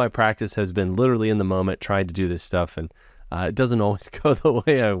 Like all of my practice has been literally in the moment trying to do this stuff. And it doesn't always go the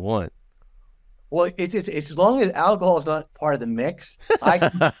way I want. Well, it's as long as alcohol is not part of the mix,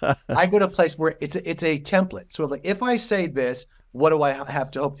 I go to a place where it's a template. So like if I say this, what do I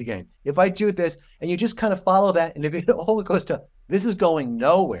have to hope to gain? If I do this, and you just kind of follow that, and if it all goes to this is going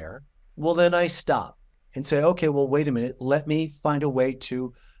nowhere, well then I stop and say, okay, well wait a minute, let me find a way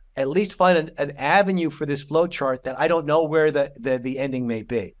to at least find an avenue for this flow chart that I don't know where the ending may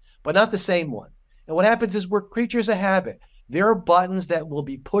be, but not the same one. And what happens is we're creatures of habit. There are buttons that will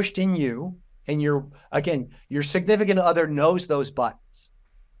be pushed in you. And your significant other knows those buttons.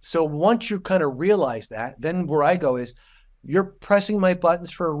 So once you kind of realize that, then where I go is you're pressing my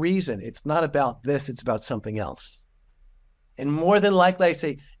buttons for a reason. It's not about this, it's about something else. And more than likely, I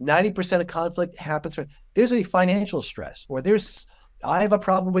say 90% of conflict happens from there's a financial stress, or I have a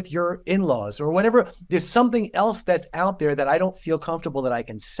problem with your in-laws, or whatever. There's something else that's out there that I don't feel comfortable that I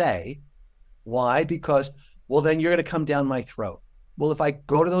can say. Why? Because, well, then you're going to come down my throat. Well, if I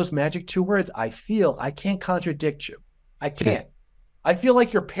go to those magic 2 words, I feel I can't contradict you. I can't. I feel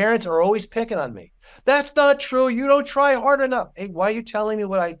like your parents are always picking on me. That's not true. You don't try hard enough. Hey, why are you telling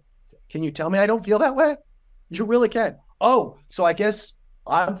me can you tell me I don't feel that way? You really can. Oh, so I guess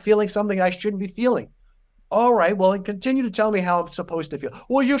I'm feeling something I shouldn't be feeling. All right, well, and continue to tell me how I'm supposed to feel.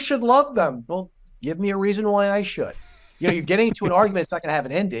 Well, you should love them. Well, give me a reason why I should. You're getting into an argument. It's not going to have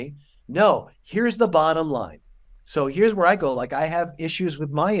an ending. No, here's the bottom line. So here's where I go. Like, I have issues with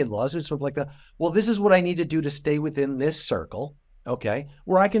my in-laws. It's sort of like well, this is what I need to do to stay within this circle. Okay.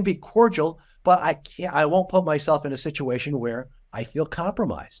 Where I can be cordial, but I won't put myself in a situation where I feel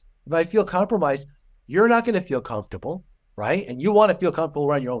compromised. If I feel compromised, you're not going to feel comfortable, right? And you want to feel comfortable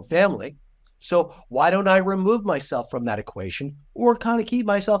around your own family. So why don't I remove myself from that equation or kind of keep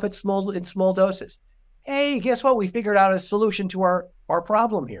myself in small doses? Hey, guess what? We figured out a solution to our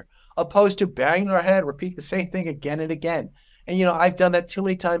problem here, opposed to banging our head, repeat the same thing again and again. And, I've done that too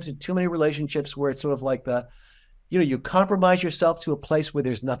many times in too many relationships where it's sort of like you compromise yourself to a place where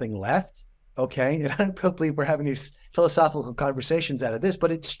there's nothing left. Okay. And I don't believe we're having these philosophical conversations out of this,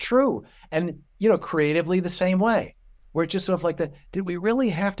 but it's true. And, creatively the same way. We're just sort of like did we really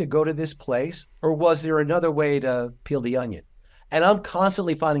have to go to this place, or was there another way to peel the onion? And I'm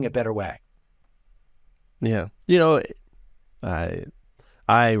constantly finding a better way. Yeah.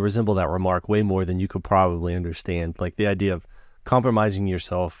 I resemble that remark way more than you could probably understand. Like the idea of compromising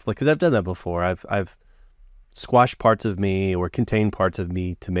yourself, like, because I've done that before. I've squashed parts of me or contained parts of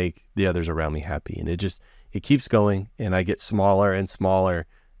me to make the others around me happy. And it keeps going, and I get smaller and smaller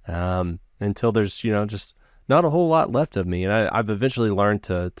until there's, just not a whole lot left of me. And I've eventually learned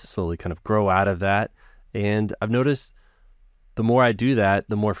to slowly kind of grow out of that. And I've noticed the more I do that,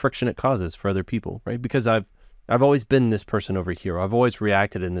 the more friction it causes for other people, right? Because I've always been this person over here. I've always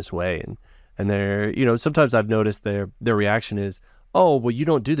reacted in this way. And they're, sometimes I've noticed their reaction is, oh, well, you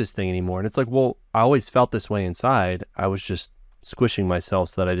don't do this thing anymore. And it's like, well, I always felt this way inside. I was just squishing myself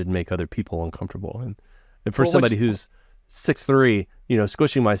so that I didn't make other people uncomfortable. And for somebody who's 6'3",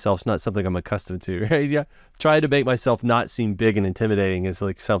 squishing myself is not something I'm accustomed to, right? Yeah. Trying to make myself not seem big and intimidating is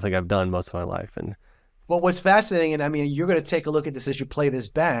like something I've done most of my life. And well, what's fascinating, and I mean, you're going to take a look at this as you play this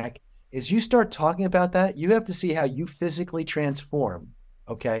back, is you start talking about that, you have to see how you physically transform.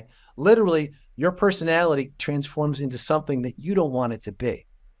 Okay. Literally, your personality transforms into something that you don't want it to be.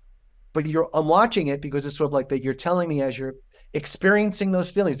 But I'm watching it because it's sort of like that you're telling me as you're experiencing those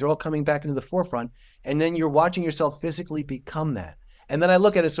feelings, they're all coming back into the forefront. And then you're watching yourself physically become that. And then I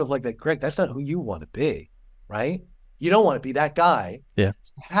look at it sort of like that, Greg, that's not who you want to be, right? You don't want to be that guy. Yeah.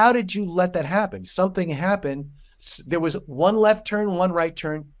 How did you let that happen? Something happened. There was one left turn, one right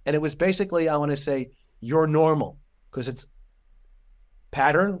turn. And it was basically, I want to say, you're normal, because it's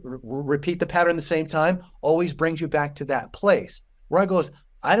pattern, repeat the pattern at the same time, always brings you back to that place. Where I goes,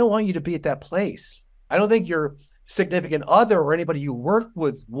 I don't want you to be at that place. I don't think your significant other or anybody you work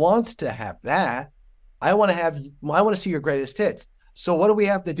with wants to have that. I want to see your greatest hits. So what do we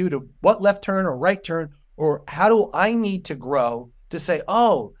have to do what left turn or right turn, or how do I need to grow to say,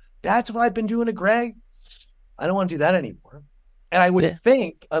 oh, that's what I've been doing to Greg? I don't want to do that anymore. And I would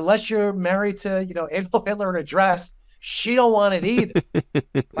think, unless you're married to, Adolf Hitler in a dress, she don't want it either,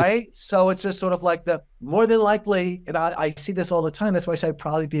 right? So it's just sort of like more than likely, and I see this all the time. That's why I say I'd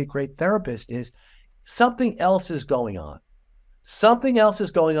probably be a great therapist, is something else is going on. Something else is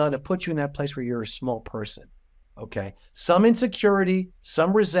going on to put you in that place where you're a small person, okay? Some insecurity,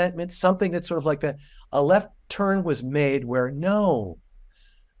 some resentment, something that's sort of like that. A left turn was made where, no,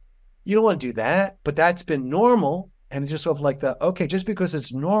 you don't want to do that, but that's been normal. And it's just sort of like okay, just because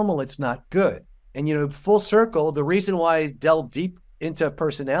it's normal, it's not good. And, full circle, the reason why I delved deep into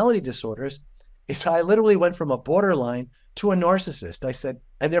personality disorders is I literally went from a borderline to a narcissist. I said,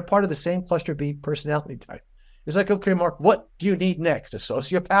 and they're part of the same cluster B personality type. It's like, okay, Mark, what do you need next? A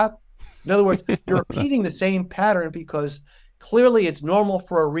sociopath? In other words, you're repeating the same pattern because clearly it's normal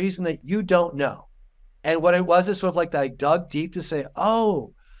for a reason that you don't know. And what it was is sort of like I dug deep to say,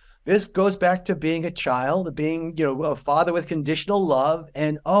 oh, this goes back to being a child, being, a father with conditional love.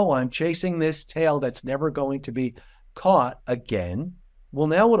 And, oh, I'm chasing this tail that's never going to be caught again. Well,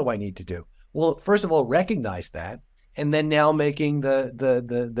 now what do I need to do? Well, first of all, recognize that. And then now making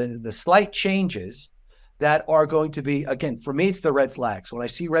the slight changes that are going to be, again, for me, it's the red flags. When I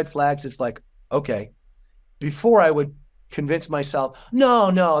see red flags, it's like, okay, before I would convince myself,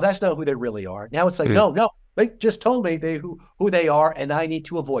 no, that's not who they really are. Now it's like, no, they just told me who they are, and I need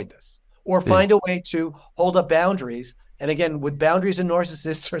to avoid this, or find a way to hold up boundaries. And again, with boundaries and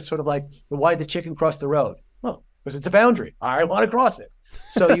narcissists are sort of like, why did the chicken cross the road? Well, because it's a boundary. I want to cross it.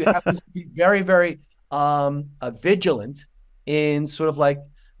 So you have to be very, very vigilant in sort of like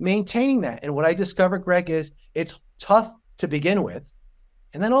maintaining that. And what I discovered, Greg, is it's tough to begin with.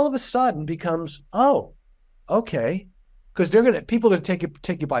 And then all of a sudden becomes, oh, okay. Because people are gonna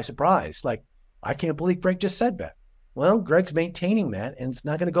take you by surprise. Like, I can't believe Greg just said that. Well, Greg's maintaining that and it's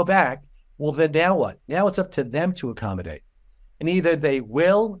not going to go back. Well, then now what? Now it's up to them to accommodate. And either they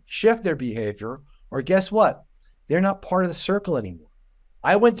will shift their behavior, or guess what? They're not part of the circle anymore.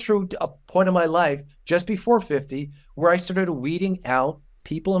 I went through a point in my life just before 50 where I started weeding out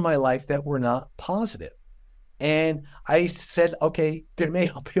people in my life that were not positive. And I said, okay, there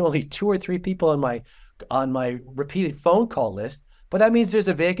may be only 2 or 3 people on my repeated phone call list, but that means there's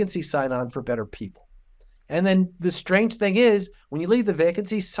a vacancy sign on for better people. And then the strange thing is, when you leave the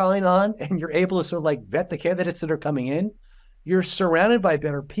vacancy sign on and you're able to sort of like vet the candidates that are coming in, you're surrounded by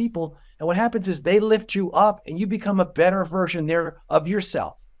better people. And what happens is they lift you up and you become a better version there of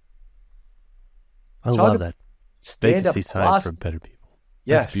yourself. I love that. Vacancy sign for better people.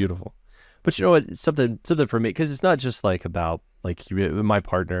 Yes. That's beautiful. But you know what? Something for me, because it's not just like about like my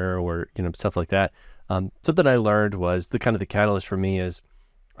partner or, you know, stuff like that. Something I learned was the catalyst for me is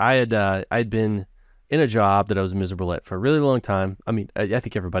I'd been in a job that I was miserable at for a really long time. I mean, I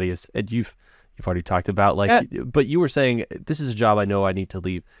think everybody is, and you've already talked about like, yeah. But you were saying this is a job I know I need to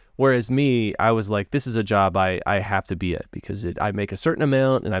leave. Whereas me, I was like, this is a job I have to be at because I make a certain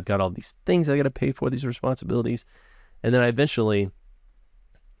amount and I've got all these things I got to pay for, these responsibilities. And then I eventually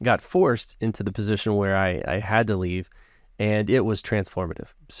got forced into the position where I had to leave, and it was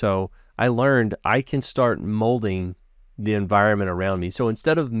transformative. So I learned I can start molding the environment around me. So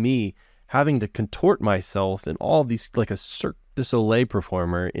instead of me having to contort myself in all of these, like a Cirque du Soleil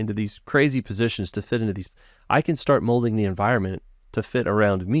performer, into these crazy positions to fit into these, I can start molding the environment to fit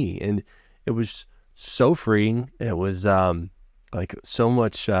around me. And it was so freeing. It was like so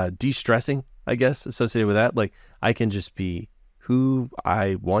much de-stressing, I guess, associated with that. Like I can just be who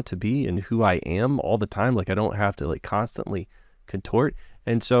I want to be and who I am all the time. Like I don't have to like constantly contort.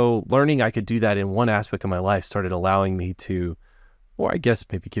 And so learning I could do that in one aspect of my life started allowing me to, or I guess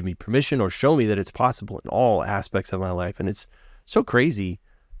maybe give me permission or show me that it's possible in all aspects of my life. And it's so crazy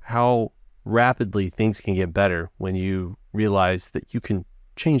how rapidly things can get better when you realize that you can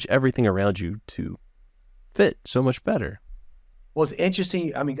change everything around you to fit so much better. Well, it's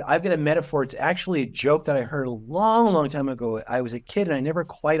interesting. I mean, I've got a metaphor. It's actually a joke that I heard a long, long time ago. I was a kid and I never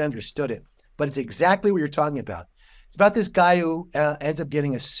quite understood it, but it's exactly what you're talking about. It's about this guy who ends up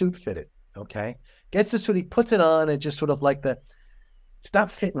getting a suit fitted, okay? Gets the suit, he puts it on, and just sort of like it's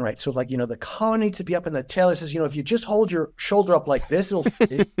not fitting right. So like, you know, the collar needs to be up, and the tailor says, you know, if you just hold your shoulder up like this, it'll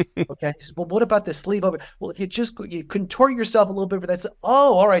fit. Okay. He says, well, what about the sleeve over? Well, if you contort yourself a little bit for that.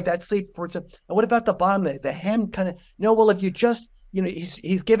 Oh, all right. That's sleeve for it. And what about the bottom, the hem kind of, no, well, if you just, you know,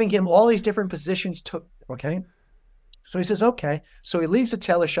 he's giving him all these different positions to, okay. So he says, okay. So he leaves the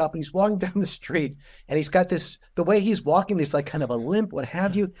tailor shop and he's walking down the street, and he's got this, the way he's walking, there's like kind of a limp, what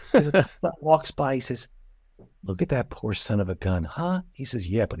have you. Walks by, he says, look at that poor son of a gun, huh? He says,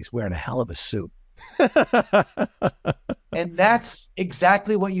 yeah, but he's wearing a hell of a suit. And that's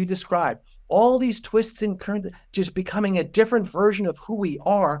exactly what you described. All these twists and turns, just becoming a different version of who we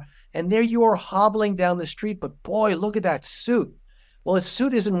are. And there you are hobbling down the street, but boy, look at that suit. Well, the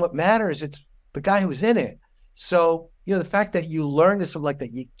suit isn't what matters. It's the guy who's in it. So, you know, the fact that you learn this from like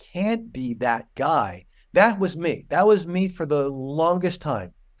that, you can't be that guy. That was me. That was me for the longest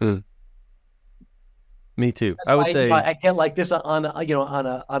time. Me too. That's I would say I get like this on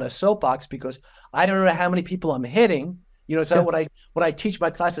a soapbox because I don't know how many people I'm hitting. You know, so yeah. When I teach my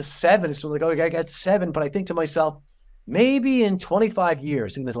class is 7, it's like, oh, I got 7, but I think to myself, maybe in 25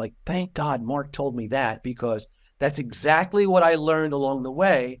 years, and it's like, thank God Mark told me that, because that's exactly what I learned along the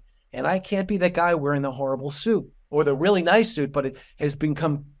way. And I can't be that guy wearing the horrible suit or the really nice suit, but it has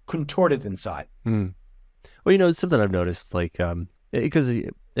become contorted inside. Well, you know, it's something I've noticed, like, because,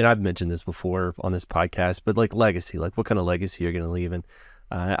 and I've mentioned this before on this podcast, but like legacy, like what kind of legacy you're going to leave. And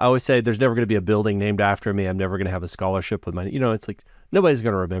I always say there's never going to be a building named after me. I'm never going to have a scholarship with my, you know, it's like nobody's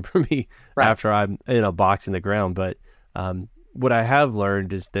going to remember me after I'm in a box in the ground. But what I have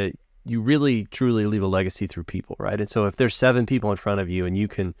learned is that you really, truly leave a legacy through people, right? And so if there's 7 people in front of you and you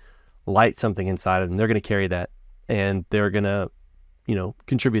can light something inside of them, they're going to carry that and they're going to, you know,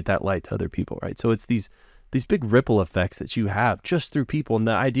 contribute that light to other people, right? So it's these big ripple effects that you have just through people. And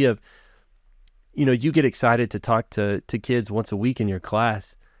the idea of, you know, you get excited to talk to kids once a week in your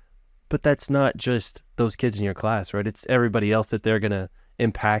class, but that's not just those kids in your class, right? It's everybody else that they're going to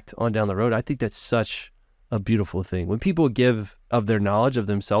impact on down the road. I think that's such a beautiful thing. When people give of their knowledge of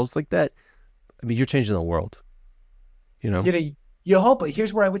themselves like that, I mean, you're changing the world, you know? You know, You hope, but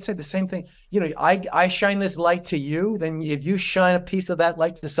here's where I would say the same thing. I shine this light to you, then if you shine a piece of that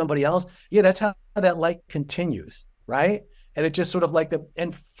light to somebody else, yeah, that's how that light continues, right? And it just sort of like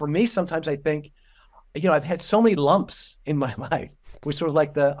and for me, sometimes I think, I've had so many lumps in my life, which sort of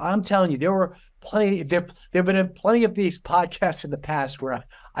like I'm telling you, there've been plenty of these podcasts in the past where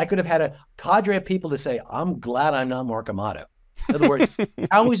I could have had a cadre of people to say, I'm glad I'm not Mark Amato. In other words,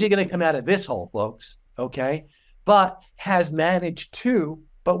 how is he going to come out of this hole, folks? Okay. But has managed to,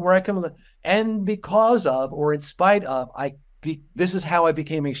 but where I come, and because of, or in spite of, this is how I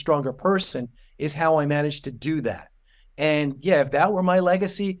became a stronger person, is how I managed to do that. And yeah, if that were my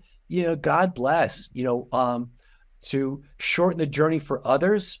legacy, God bless, to shorten the journey for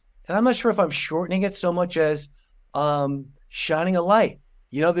others. And I'm not sure if I'm shortening it so much as shining a light.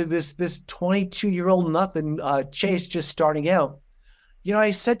 This 22-year-old nothing, Chase, just starting out.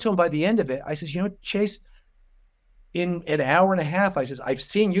 I said to him by the end of it, I says, Chase, in an hour and a half, I says, I've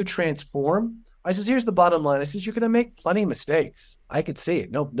seen you transform. I says, here's the bottom line. I says, you're going to make plenty of mistakes. I could see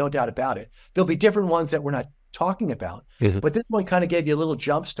it. No doubt about it. There'll be different ones that we're not talking about. Mm-hmm. But this one kind of gave you a little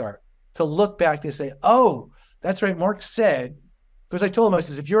jump start to look back to say, oh, that's right. Mark said, because I told him, I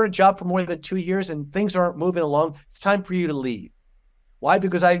says, if you're in a job for more than 2 years and things aren't moving along, it's time for you to leave. Why?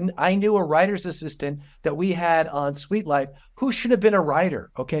 Because I knew a writer's assistant that we had on Sweet Life who should have been a writer,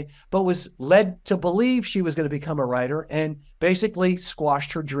 okay, but was led to believe she was going to become a writer and basically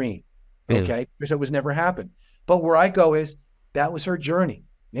squashed her dream, okay, because it was never happened. But where I go is that was her journey.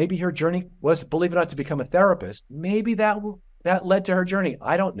 Maybe her journey was, believe it or not, to become a therapist. Maybe that led to her journey.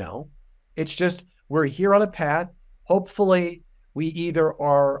 I don't know. It's just we're here on a path. Hopefully, we either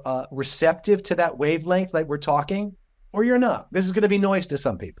are receptive to that wavelength like we're talking, or you're not. This is going to be noise to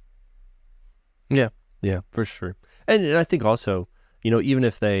some people. Yeah, for sure. And I think also, even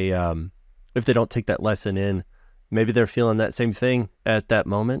if they don't take that lesson in, maybe they're feeling that same thing at that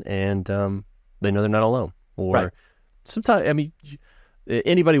moment, and they know they're not alone. Or right. Sometimes,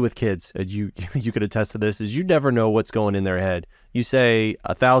 anybody with kids, you could attest to this, is you never know what's going in their head. You say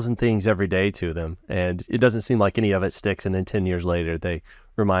 1,000 things every day to them, and it doesn't seem like any of it sticks. And then 10 years later, they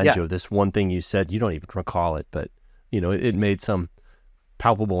remind you of this one thing you said. You don't even recall it, but it made some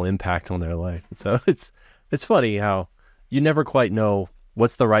palpable impact on their life. And so it's funny how you never quite know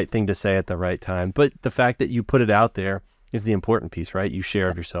what's the right thing to say at the right time. But the fact that you put it out there is the important piece, right? You share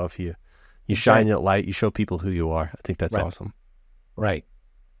of yourself. You shine that light. You show people who you are. I think that's awesome. Right.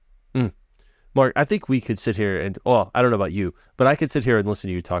 Mark, I think we could sit here and, I don't know about you, but I could sit here and listen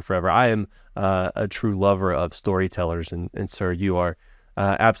to you talk forever. I am a true lover of storytellers, and sir, you are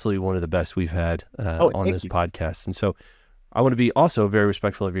absolutely one of the best we've had on this podcast. And so I want to be also very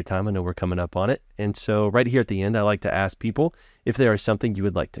respectful of your time. I know we're coming up on it. And so right here at the end, I like to ask people if there is something you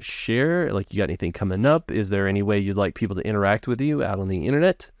would like to share, like you got anything coming up. Is there any way you'd like people to interact with you out on the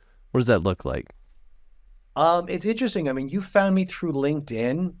internet? What does that look like? It's interesting. You found me through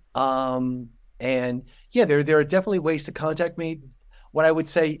LinkedIn. And yeah, there are definitely ways to contact me. What I would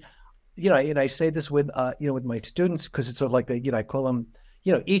say, and I say this with my students, because it's sort of like I call them,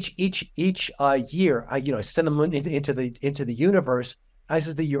 each year, I send them into the universe. I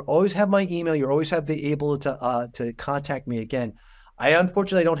says that you always have my email. You always have the able to contact me again. I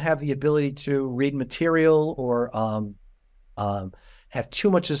unfortunately don't have the ability to read material or have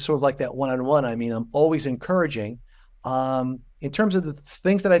too much of sort of like that one-on-one. I'm always encouraging. In terms of the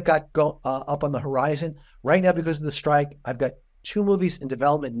things that I've got up on the horizon right now, because of the strike, I've got 2 movies in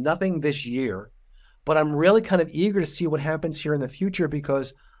development, nothing this year, but I'm really kind of eager to see what happens here in the future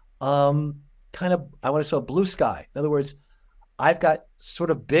because I want to see a blue sky. In other words, I've got sort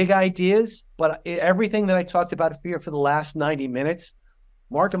of big ideas, but everything that I talked about here for the last 90 minutes,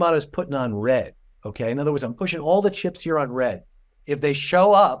 Mark Amato is putting on red. Okay. In other words, I'm pushing all the chips here on red. If they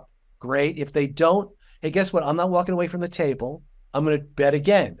show up, great. If they don't, hey, guess what? I'm not walking away from the table. I'm going to bet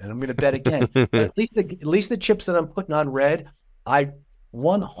again, and I'm going to bet again. At least the chips that I'm putting on red, I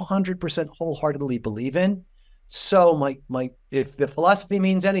 100% wholeheartedly believe in. So if the philosophy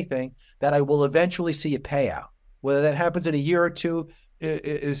means anything, that I will eventually see a payout. Whether that happens in a year or two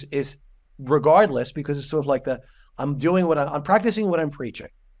is regardless, because it's sort of like I'm practicing what I'm preaching,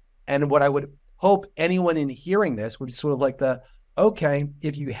 and what I would hope anyone in hearing this would sort of like okay,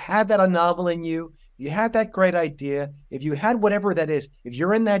 if you had that novel in you, you had that great idea, if you had whatever that is, if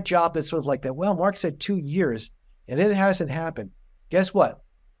you're in that job that's sort of like that, well, Mark said 2 years and it hasn't happened. Guess what?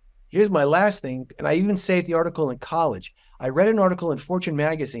 Here's my last thing. And I even say the article in college. I read an article in Fortune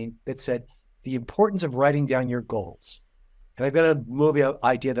magazine that said the importance of writing down your goals. And I've got a movie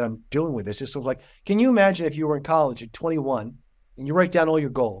idea that I'm doing with this. Just sort of like, can you imagine if you were in college at 21 and you write down all your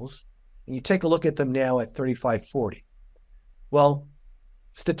goals and you take a look at them now at 35, 40? Well,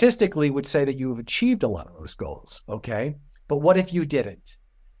 statistically would say that you have achieved a lot of those goals. Okay. But what if you didn't?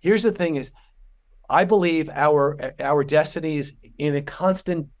 Here's the thing is, I believe our destiny is in a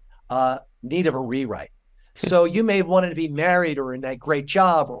constant need of a rewrite. So you may have wanted to be married or in that great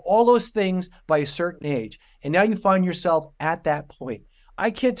job or all those things by a certain age. And now you find yourself at that point.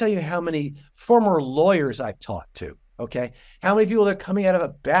 I can't tell you how many former lawyers I've talked to. Okay. How many people that are coming out of a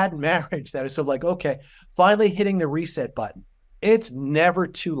bad marriage that are sort of like, okay, finally hitting the reset button. It's never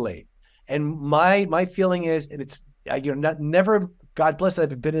too late. And my feeling is, and it's, never, God bless,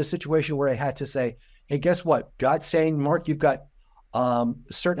 I've been in a situation where I had to say, hey, guess what? God's saying, Mark, you've got a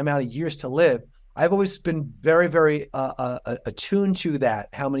certain amount of years to live. I've always been very, very attuned to that,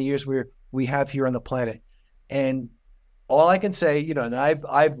 how many years we have here on the planet. And all I can say, and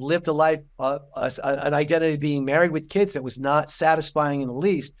I've lived a life, an identity of being married with kids that was not satisfying in the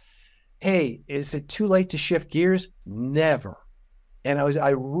least. Hey, is it too late to shift gears? Never. And I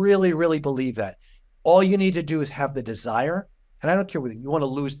really, really believe that. All you need to do is have the desire. And I don't care whether you want to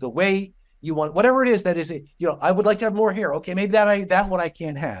lose the weight, you want whatever it is that is, I would like to have more hair. Okay, maybe that one I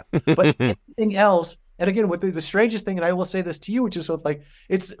can't have. But anything else, and again, with the strangest thing, and I will say this to you, which is sort of like,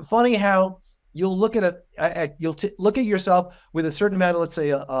 it's funny how you'll look at look at yourself with a certain amount of, let's say,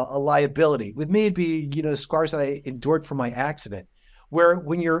 a liability. With me, it'd be, scars that I endured from my accident, where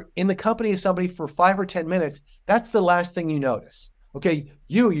when you're in the company of somebody for 5 or 10 minutes, that's the last thing you notice. Okay,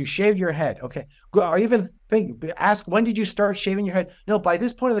 you shaved your head. Okay, or even ask, when did you start shaving your head? No, by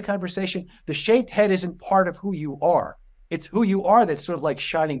this point of the conversation, the shaved head isn't part of who you are. It's who you are that's sort of like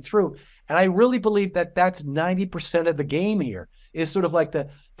shining through. And I really believe that that's 90% of the game here, is sort of like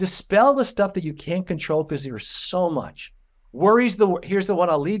dispel the stuff that you can't control, because there's so much. Here's the one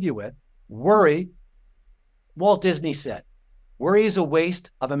I'll leave you with. Worry, Walt Disney said, worry is a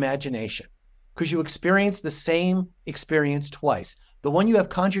waste of imagination, because you experience the same experience twice. The one you have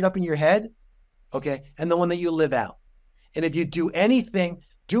conjured up in your head, okay, and the one that you live out. And if you do anything,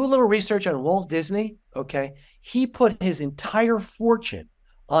 do a little research on Walt Disney, okay? He put his entire fortune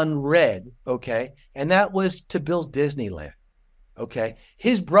on red, okay? And that was to build Disneyland, okay?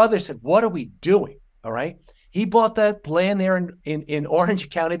 His brother said, what are we doing, all right? He bought that land there in Orange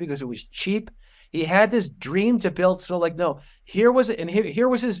County because it was cheap. He had this dream to build, so like, no, here was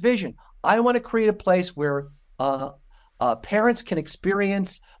his vision. I want to create a place where parents can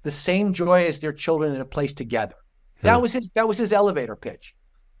experience the same joy as their children in a place together. That was his elevator pitch.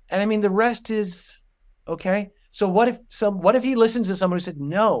 And I mean, the rest is okay. So what if he listens to someone who said,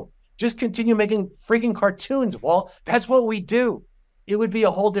 no, just continue making freaking cartoons? Well, that's what we do. It would be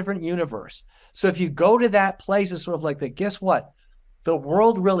a whole different universe. So if you go to that place, it's sort of like that, guess what? The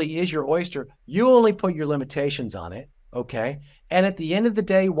world really is your oyster. You only put your limitations on it. Okay. And at the end of the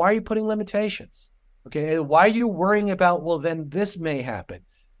day, why are you putting limitations? Okay. Why are you worrying about, well, then this may happen?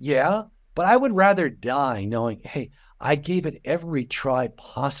 Yeah. But I would rather die knowing, hey, I gave it every try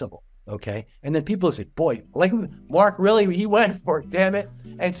possible. Okay. And then people say, boy, like Mark, really, he went for it, damn it.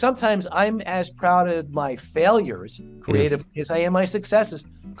 And sometimes I'm as proud of my failures, creative, as I am my successes,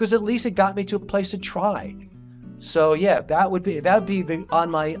 because at least it got me to a place to try. So yeah, that would be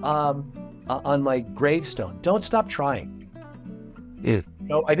on my gravestone. Don't stop trying. Yeah.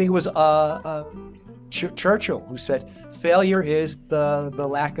 I think it was Churchill who said, failure is the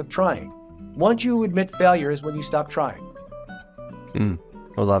lack of trying. Once you admit failure is when you stop trying.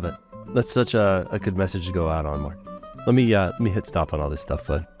 I love it. That's such a good message to go out on, Mark. Let me hit stop on all this stuff,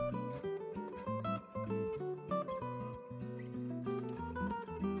 bud.